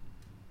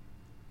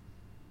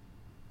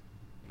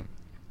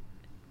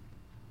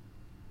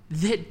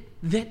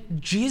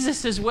that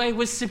Jesus' way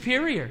was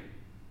superior.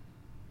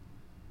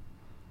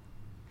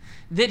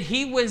 That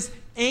he was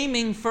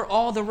aiming for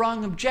all the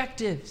wrong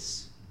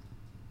objectives.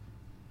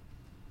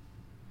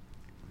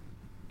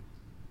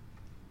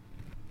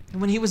 And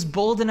when he was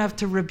bold enough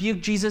to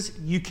rebuke Jesus,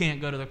 you can't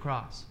go to the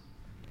cross.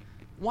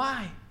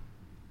 Why?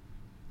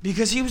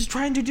 Because he was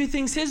trying to do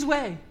things his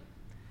way.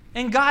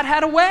 And God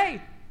had a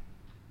way.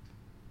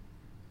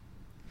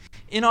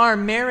 In our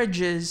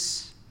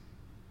marriages,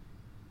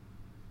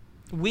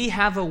 we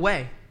have a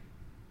way.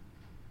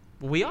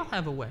 We all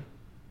have a way.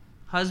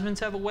 Husbands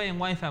have a way and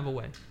wives have a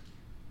way.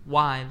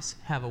 Wives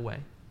have a way.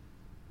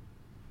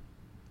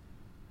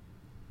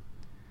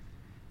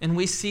 And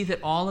we see that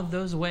all of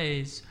those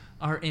ways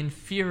are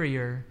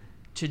inferior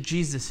to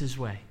Jesus'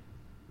 way.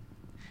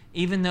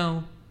 Even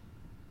though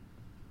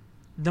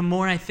the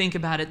more I think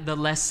about it, the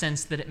less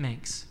sense that it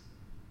makes.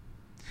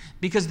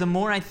 Because the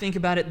more I think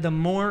about it, the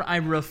more I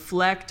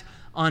reflect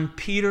on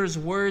Peter's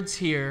words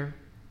here,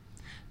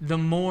 the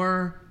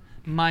more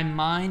my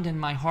mind and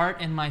my heart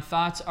and my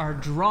thoughts are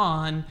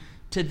drawn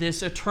to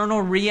this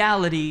eternal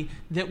reality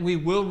that we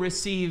will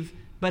receive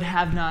but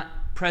have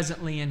not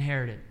presently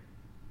inherited.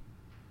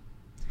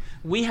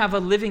 We have a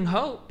living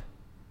hope.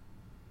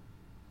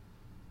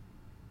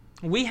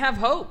 We have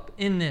hope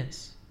in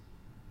this,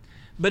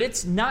 but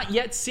it's not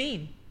yet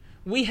seen.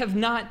 We have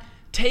not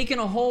taken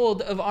a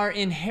hold of our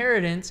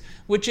inheritance,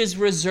 which is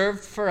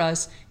reserved for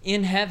us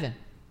in heaven.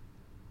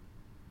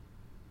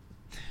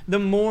 The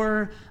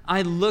more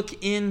I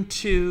look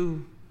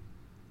into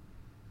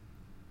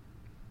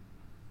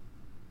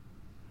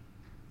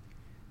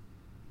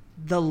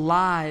the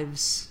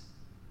lives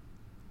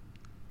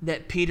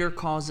that Peter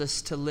calls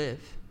us to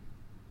live,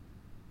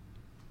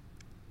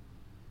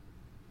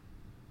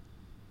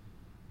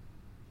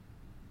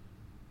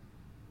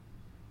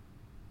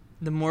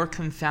 the more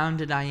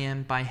confounded I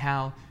am by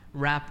how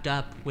wrapped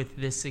up with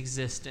this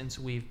existence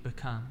we've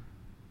become.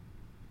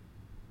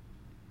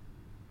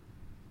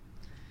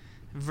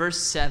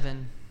 Verse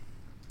 7,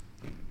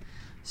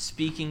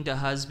 speaking to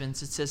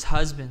husbands, it says,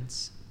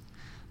 "Husbands,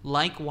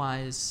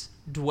 likewise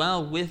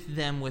dwell with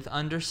them with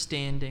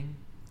understanding,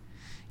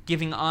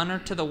 giving honor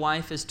to the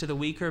wife as to the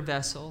weaker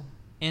vessel,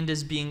 and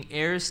as being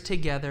heirs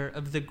together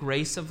of the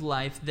grace of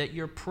life, that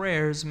your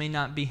prayers may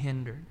not be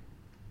hindered."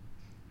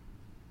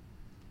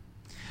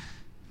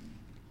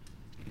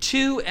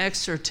 Two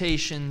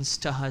exhortations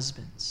to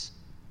husbands.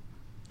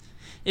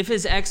 If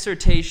his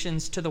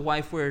exhortations to the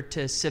wife were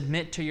to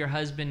submit to your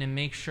husband and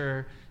make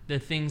sure the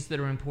things that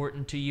are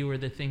important to you are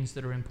the things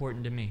that are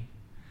important to me.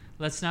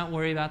 Let's not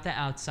worry about the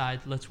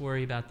outside. Let's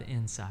worry about the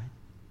inside.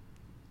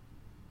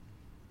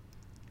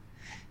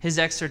 His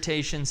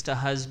exhortations to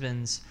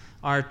husbands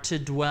are to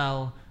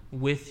dwell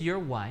with your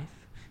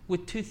wife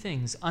with two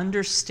things: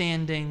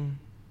 understanding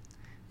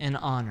and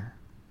honor.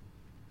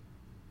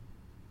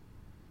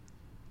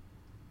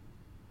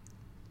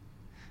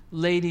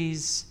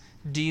 Ladies,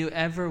 do you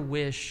ever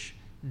wish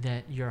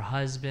that your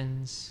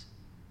husbands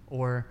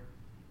or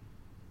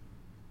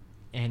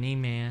any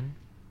man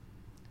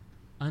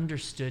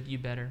understood you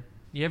better?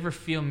 You ever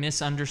feel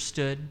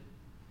misunderstood?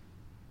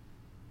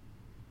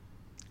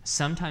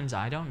 Sometimes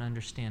I don't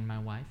understand my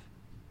wife.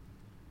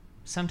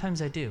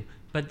 Sometimes I do.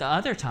 But the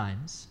other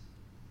times...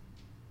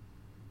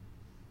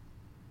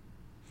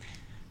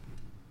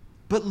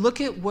 But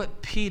look at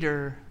what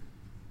Peter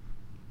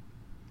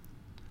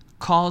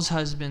calls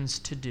husbands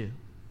to do.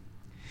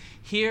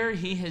 Here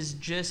he has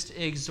just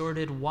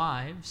exhorted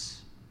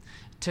wives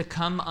to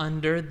come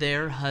under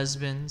their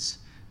husband's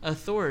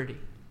authority.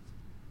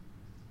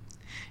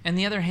 And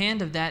the other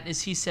hand of that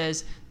is he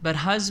says, but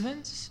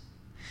husbands,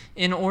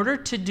 in order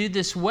to do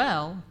this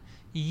well,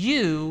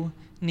 you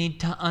need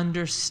to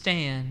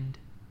understand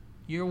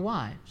your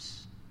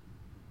wives.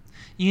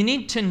 You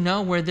need to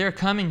know where they're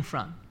coming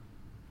from.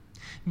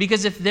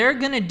 Because if they're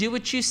going to do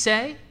what you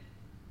say,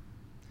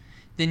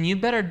 then you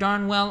better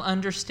darn well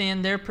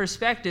understand their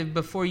perspective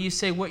before you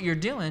say what you're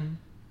doing.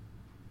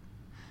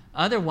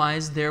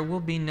 Otherwise, there will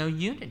be no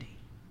unity.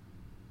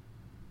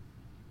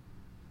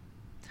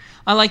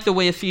 I like the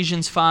way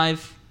Ephesians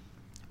 5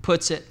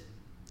 puts it.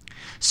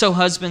 So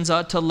husbands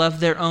ought to love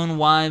their own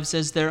wives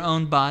as their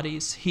own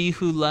bodies. He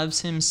who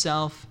loves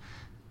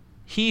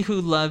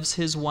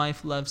his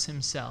wife loves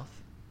himself.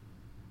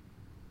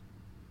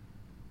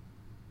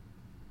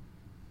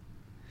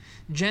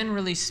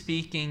 Generally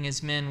speaking,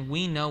 as men,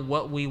 we know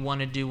what we want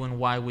to do and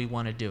why we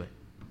want to do it.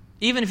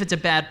 Even if it's a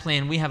bad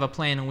plan, we have a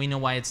plan and we know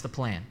why it's the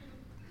plan.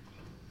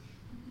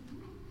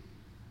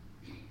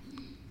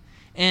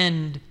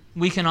 And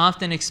we can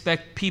often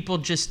expect people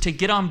just to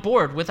get on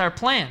board with our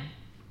plan.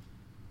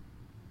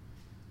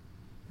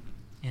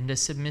 And a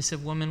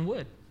submissive woman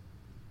would.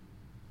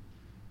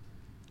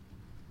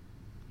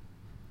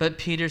 But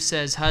Peter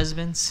says,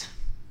 husbands,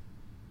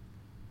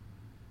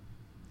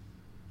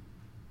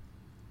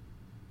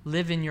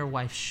 live in your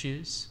wife's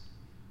shoes.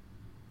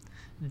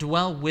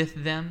 Dwell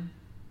with them.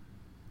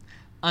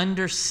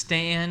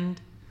 Understand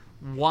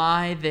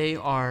why they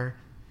are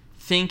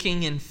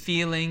thinking and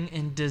feeling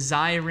and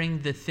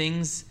desiring the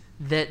things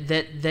that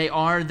they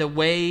are, the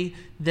way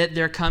that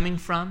they're coming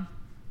from.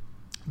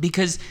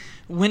 Because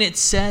when it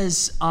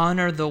says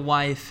honor the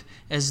wife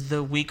as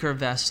the weaker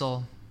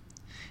vessel,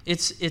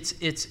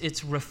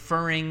 it's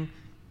referring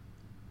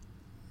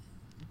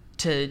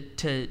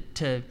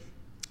to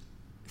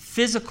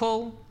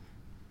physical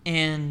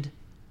and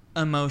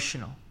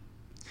emotional.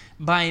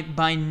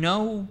 By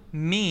no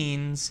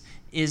means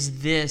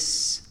is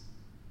this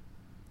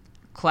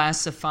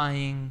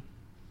classifying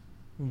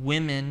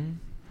women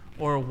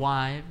or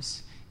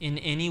wives in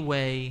any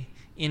way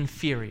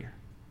inferior.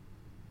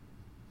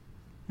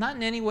 Not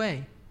in any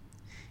way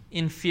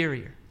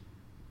inferior.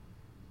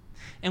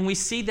 And we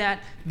see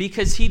that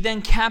because he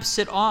then caps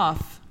it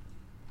off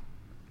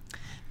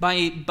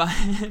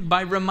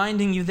by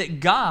reminding you that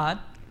God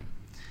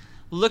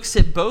looks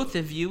at both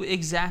of you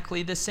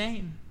exactly the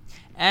same,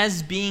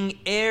 as being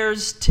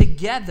heirs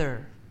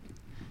together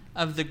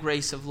of the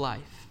grace of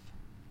life.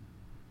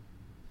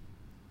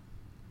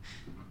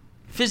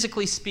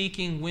 Physically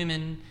speaking,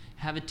 women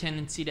have a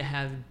tendency to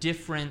have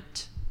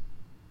different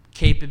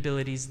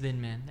capabilities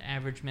than men, the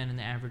average men and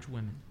the average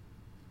women.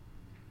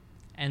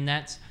 And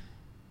that's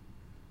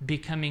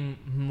becoming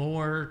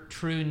more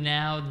true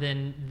now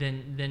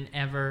than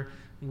ever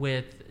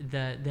with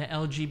the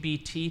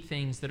LGBT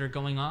things that are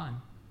going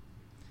on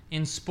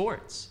in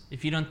sports.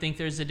 If you don't think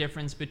there's a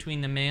difference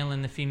between the male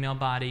and the female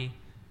body,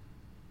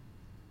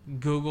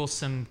 Google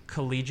some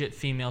collegiate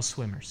female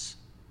swimmers.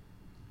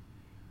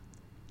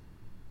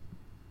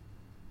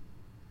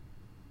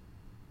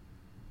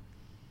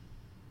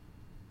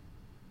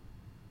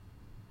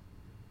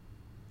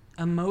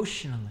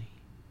 Emotionally,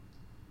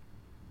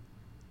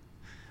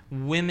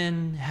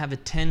 women have a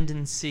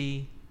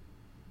tendency,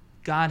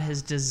 God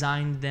has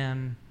designed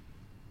them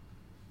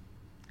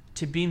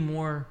to be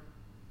more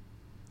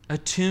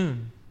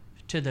attuned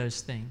to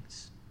those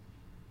things.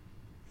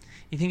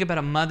 You think about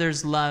a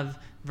mother's love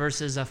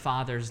versus a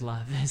father's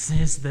love. This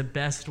is the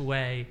best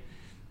way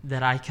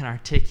that I can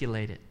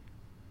articulate it.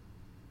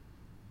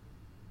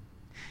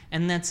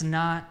 And that's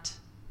not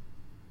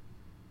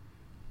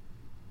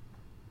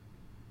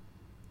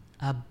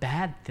a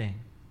bad thing.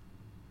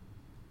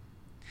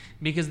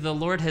 Because the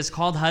Lord has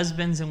called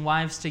husbands and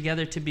wives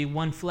together to be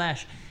one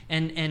flesh.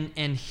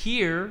 And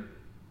here,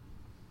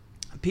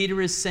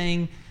 Peter is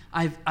saying,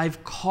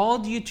 I've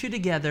called you two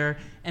together,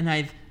 and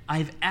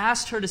I've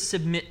asked her to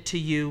submit to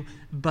you,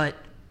 but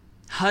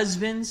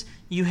husbands,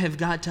 you have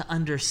got to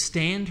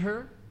understand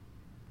her,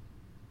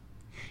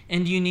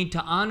 and you need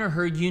to honor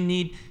her. You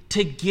need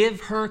to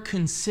give her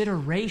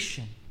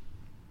consideration.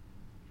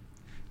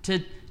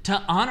 To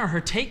honor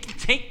her,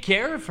 take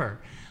care of her.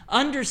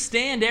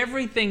 Understand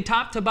everything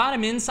top to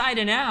bottom, inside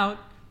and out,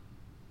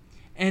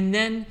 and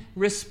then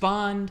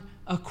respond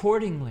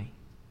accordingly.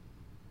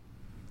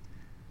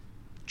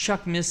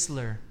 Chuck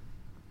Missler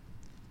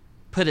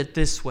put it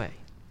this way.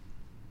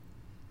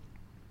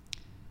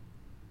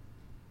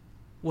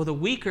 Well, the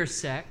weaker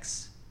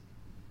sex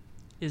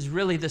is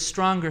really the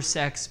stronger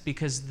sex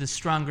because the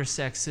stronger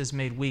sex is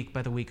made weak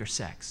by the weaker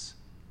sex.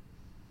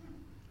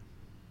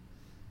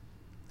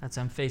 That's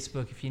on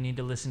Facebook if you need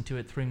to listen to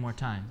it 3 more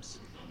times.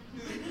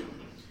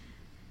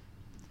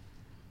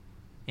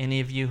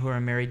 Any of you who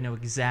are married know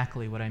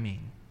exactly what I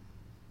mean.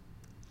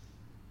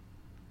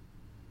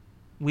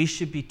 We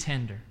should be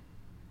tender.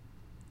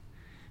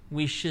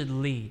 We should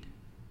lead.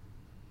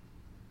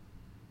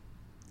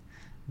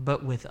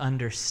 But with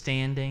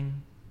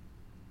understanding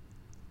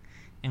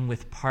and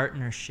with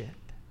partnership.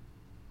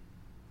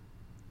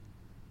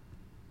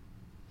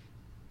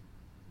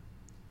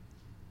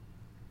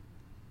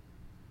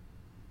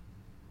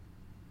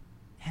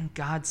 And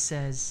God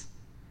says,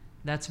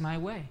 that's my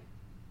way.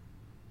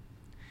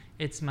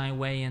 It's my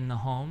way in the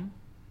home.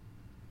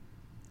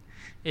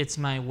 It's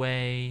my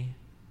way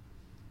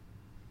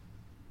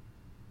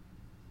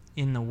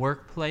in the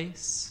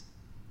workplace.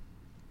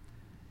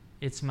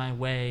 It's my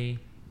way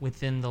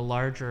within the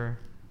larger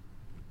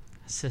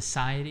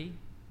society,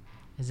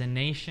 as a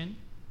nation.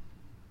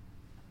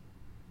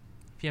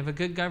 If you have a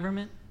good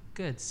government,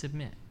 good,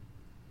 submit.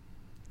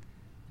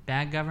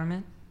 Bad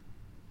government,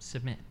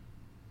 submit.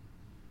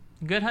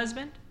 Good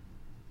husband,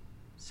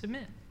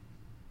 submit.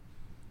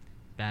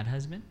 Bad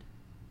husband,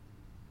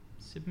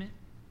 submit.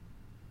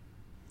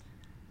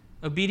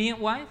 Obedient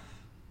wife,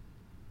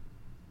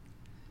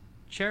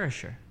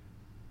 cherish her.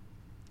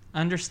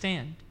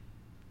 Understand.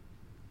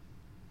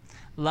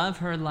 Love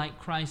her like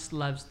Christ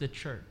loves the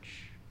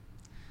church.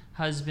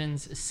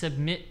 Husbands,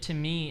 submit to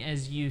me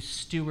as you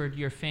steward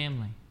your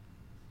family.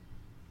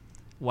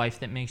 Wife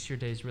that makes your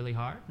days really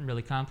hard and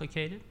really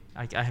complicated.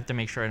 I have to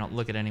make sure I don't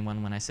look at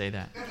anyone when I say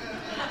that.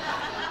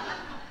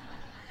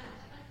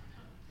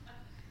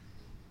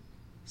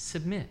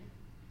 Submit.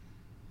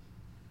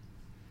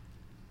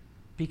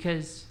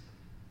 Because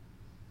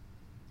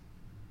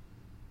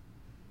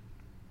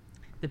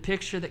the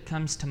picture that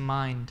comes to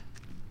mind,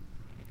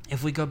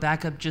 if we go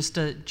back up just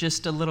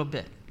a little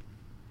bit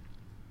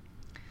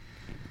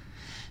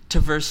to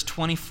verse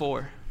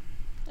 24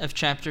 of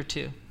chapter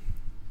 2,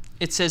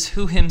 it says,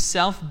 who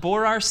himself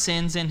bore our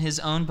sins in his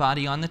own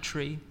body on the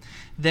tree,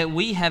 that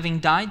we, having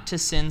died to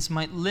sins,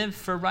 might live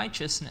for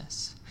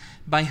righteousness,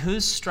 by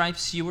whose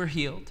stripes you were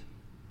healed.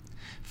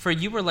 For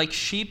you were like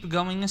sheep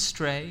going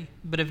astray,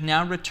 but have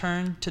now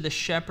returned to the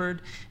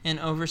shepherd and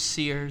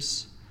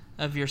overseers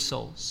of your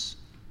souls.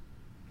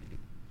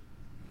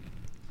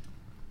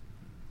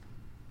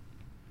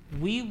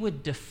 We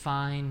would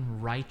define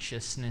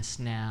righteousness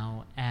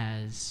now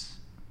as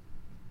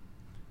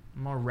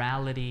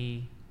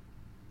morality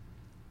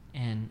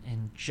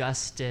and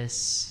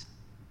justice.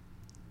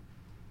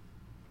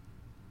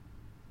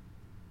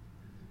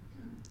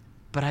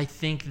 But I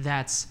think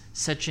that's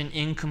such an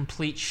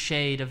incomplete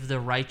shade of the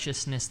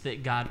righteousness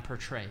that God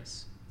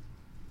portrays.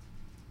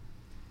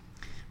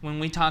 When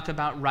we talk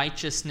about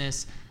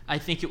righteousness, I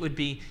think it would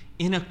be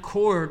in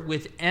accord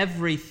with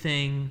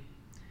everything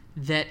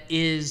that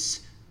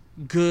is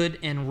good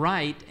and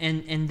right,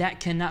 and that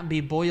cannot be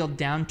boiled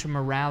down to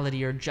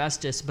morality or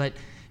justice, but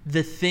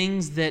the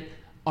things that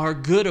are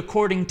good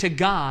according to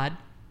God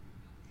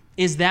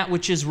is that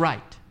which is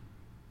right.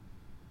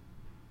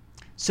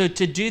 So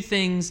to do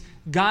things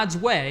God's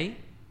way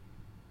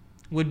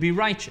would be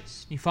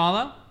righteous. You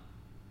follow?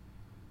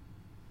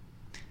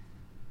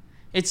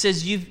 It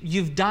says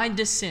you've died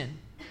to sin.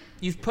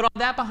 You've put all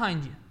that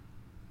behind you.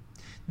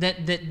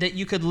 That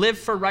you could live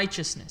for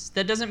righteousness.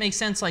 That doesn't make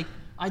sense. Like,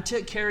 I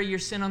took care of your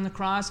sin on the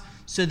cross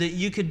so that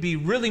you could be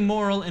really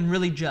moral and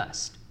really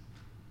just.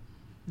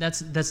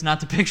 That's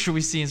not the picture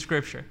we see in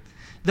Scripture.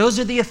 Those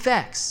are the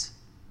effects.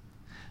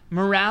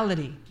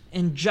 Morality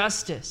and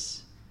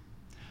justice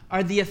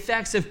are the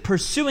effects of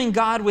pursuing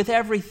God with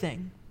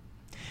everything.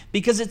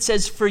 Because it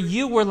says, for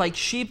you were like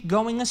sheep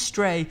going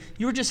astray.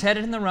 You were just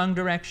headed in the wrong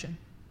direction.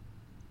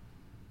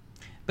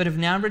 But have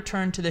now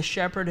returned to the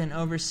shepherd and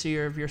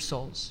overseer of your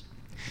souls.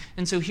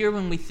 And so here,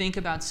 when we think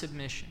about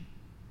submission,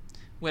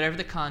 whatever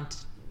the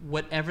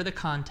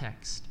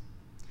context,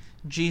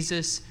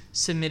 Jesus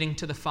submitting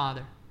to the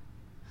Father,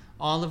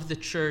 all of the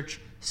church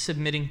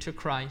submitting to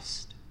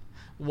Christ,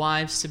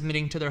 wives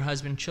submitting to their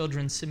husband,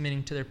 children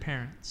submitting to their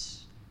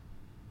parents.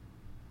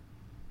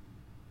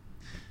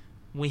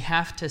 We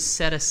have to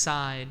set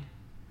aside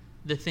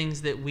the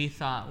things that we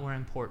thought were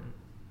important.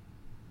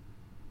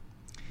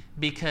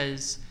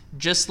 Because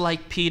just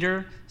like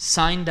Peter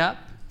signed up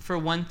for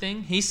one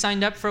thing, he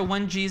signed up for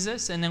one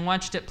Jesus and then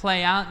watched it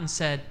play out and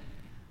said,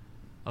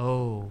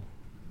 oh,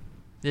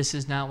 this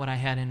is not what I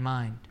had in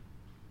mind.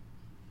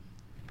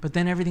 But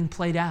then everything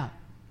played out.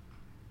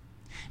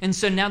 And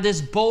so now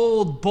this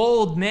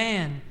bold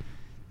man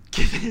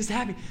is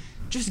happy.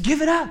 Just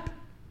give it up.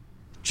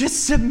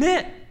 Just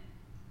submit.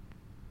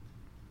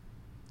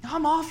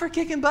 I'm all for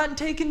kicking butt and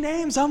taking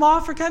names. I'm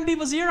all for cutting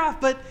people's ear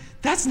off, but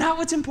that's not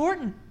what's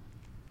important.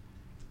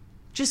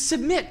 Just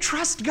submit.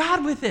 Trust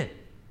God with it.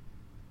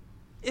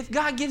 If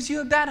God gives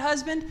you a bad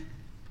husband,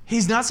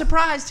 He's not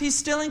surprised. He's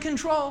still in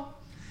control.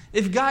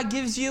 If God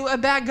gives you a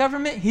bad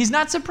government, He's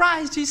not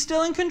surprised. He's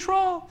still in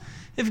control.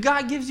 If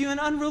God gives you an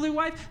unruly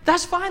wife,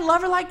 that's fine.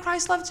 Love her like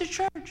Christ loves His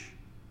church.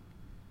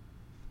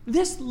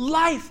 This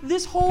life,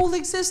 this whole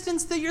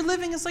existence that you're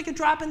living is like a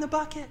drop in the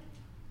bucket.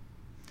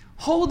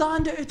 Hold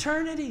on to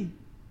eternity.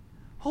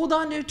 Hold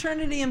on to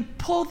eternity and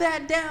pull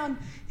that down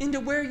into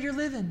where you're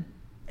living.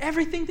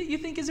 Everything that you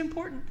think is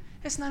important,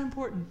 it's not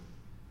important.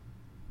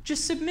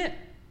 Just submit.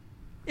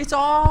 It's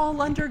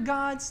all under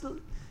God's.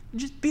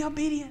 Just be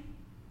obedient.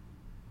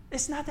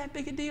 It's not that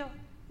big a deal.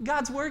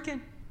 God's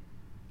working.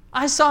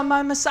 I saw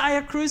my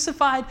Messiah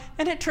crucified,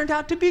 and it turned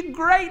out to be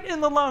great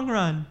in the long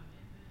run.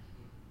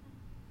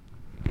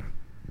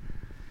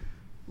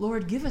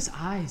 Lord, give us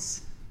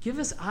eyes. Give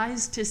us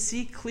eyes to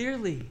see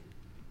clearly.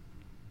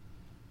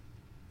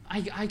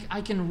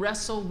 I can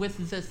wrestle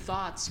with the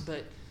thoughts,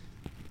 but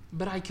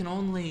I can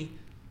only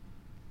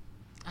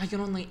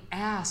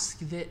ask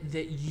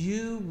that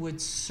you would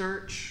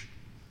search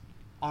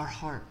our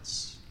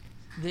hearts,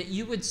 that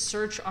you would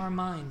search our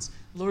minds.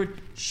 Lord,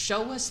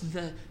 show us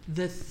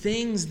the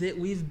things that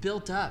we've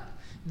built up,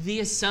 the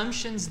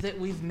assumptions that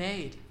we've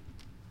made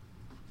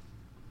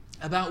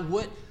about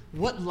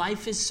what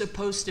life is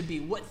supposed to be,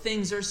 what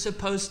things are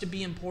supposed to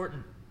be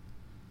important.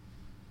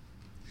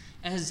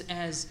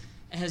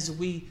 As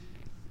we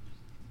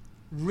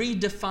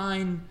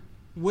redefine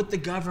what the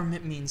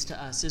government means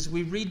to us, as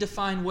we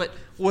redefine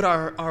what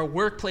our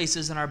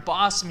workplaces and our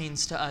boss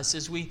means to us,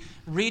 as we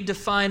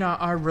redefine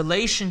our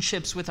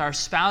relationships with our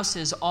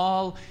spouses,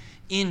 all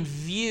in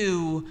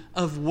view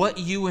of what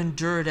you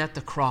endured at the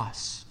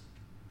cross.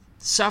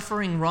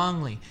 Suffering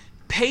wrongly,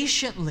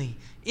 patiently,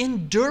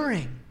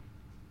 enduring.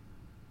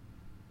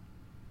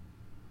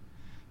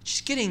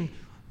 Just getting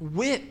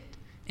whipped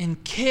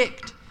and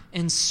kicked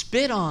and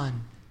spit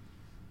on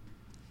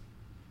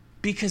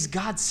because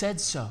God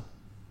said so.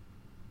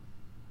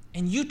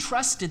 And you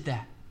trusted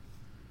that.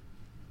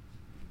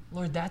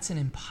 Lord, that's an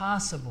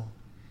impossible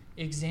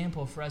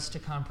example for us to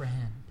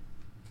comprehend.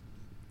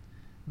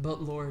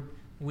 But Lord,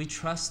 we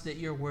trust that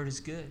your word is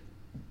good.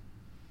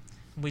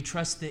 We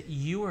trust that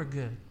you are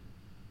good.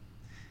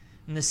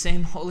 And the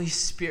same Holy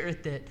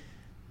Spirit that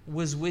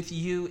was with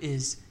you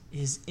is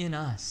in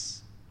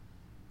us.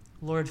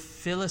 Lord,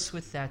 fill us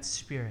with that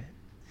Spirit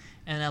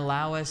and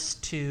allow us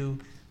to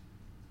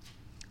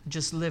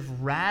just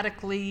live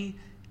radically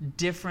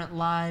different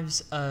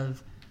lives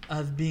of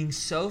being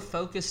so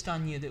focused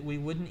on you that we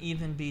wouldn't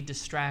even be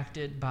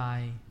distracted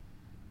by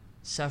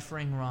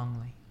suffering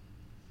wrongly,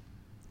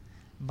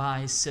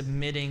 by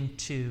submitting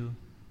to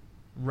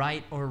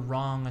right or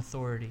wrong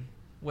authority,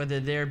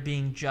 whether they're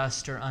being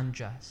just or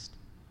unjust.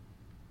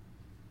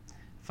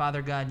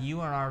 Father God,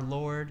 you are our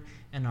Lord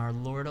and our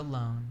Lord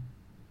alone.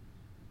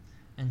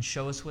 And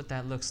show us what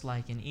that looks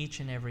like in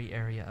each and every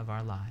area of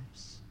our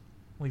lives.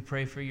 We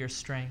pray for your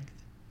strength,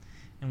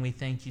 and we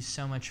thank you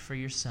so much for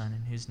your Son,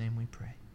 in whose name we pray.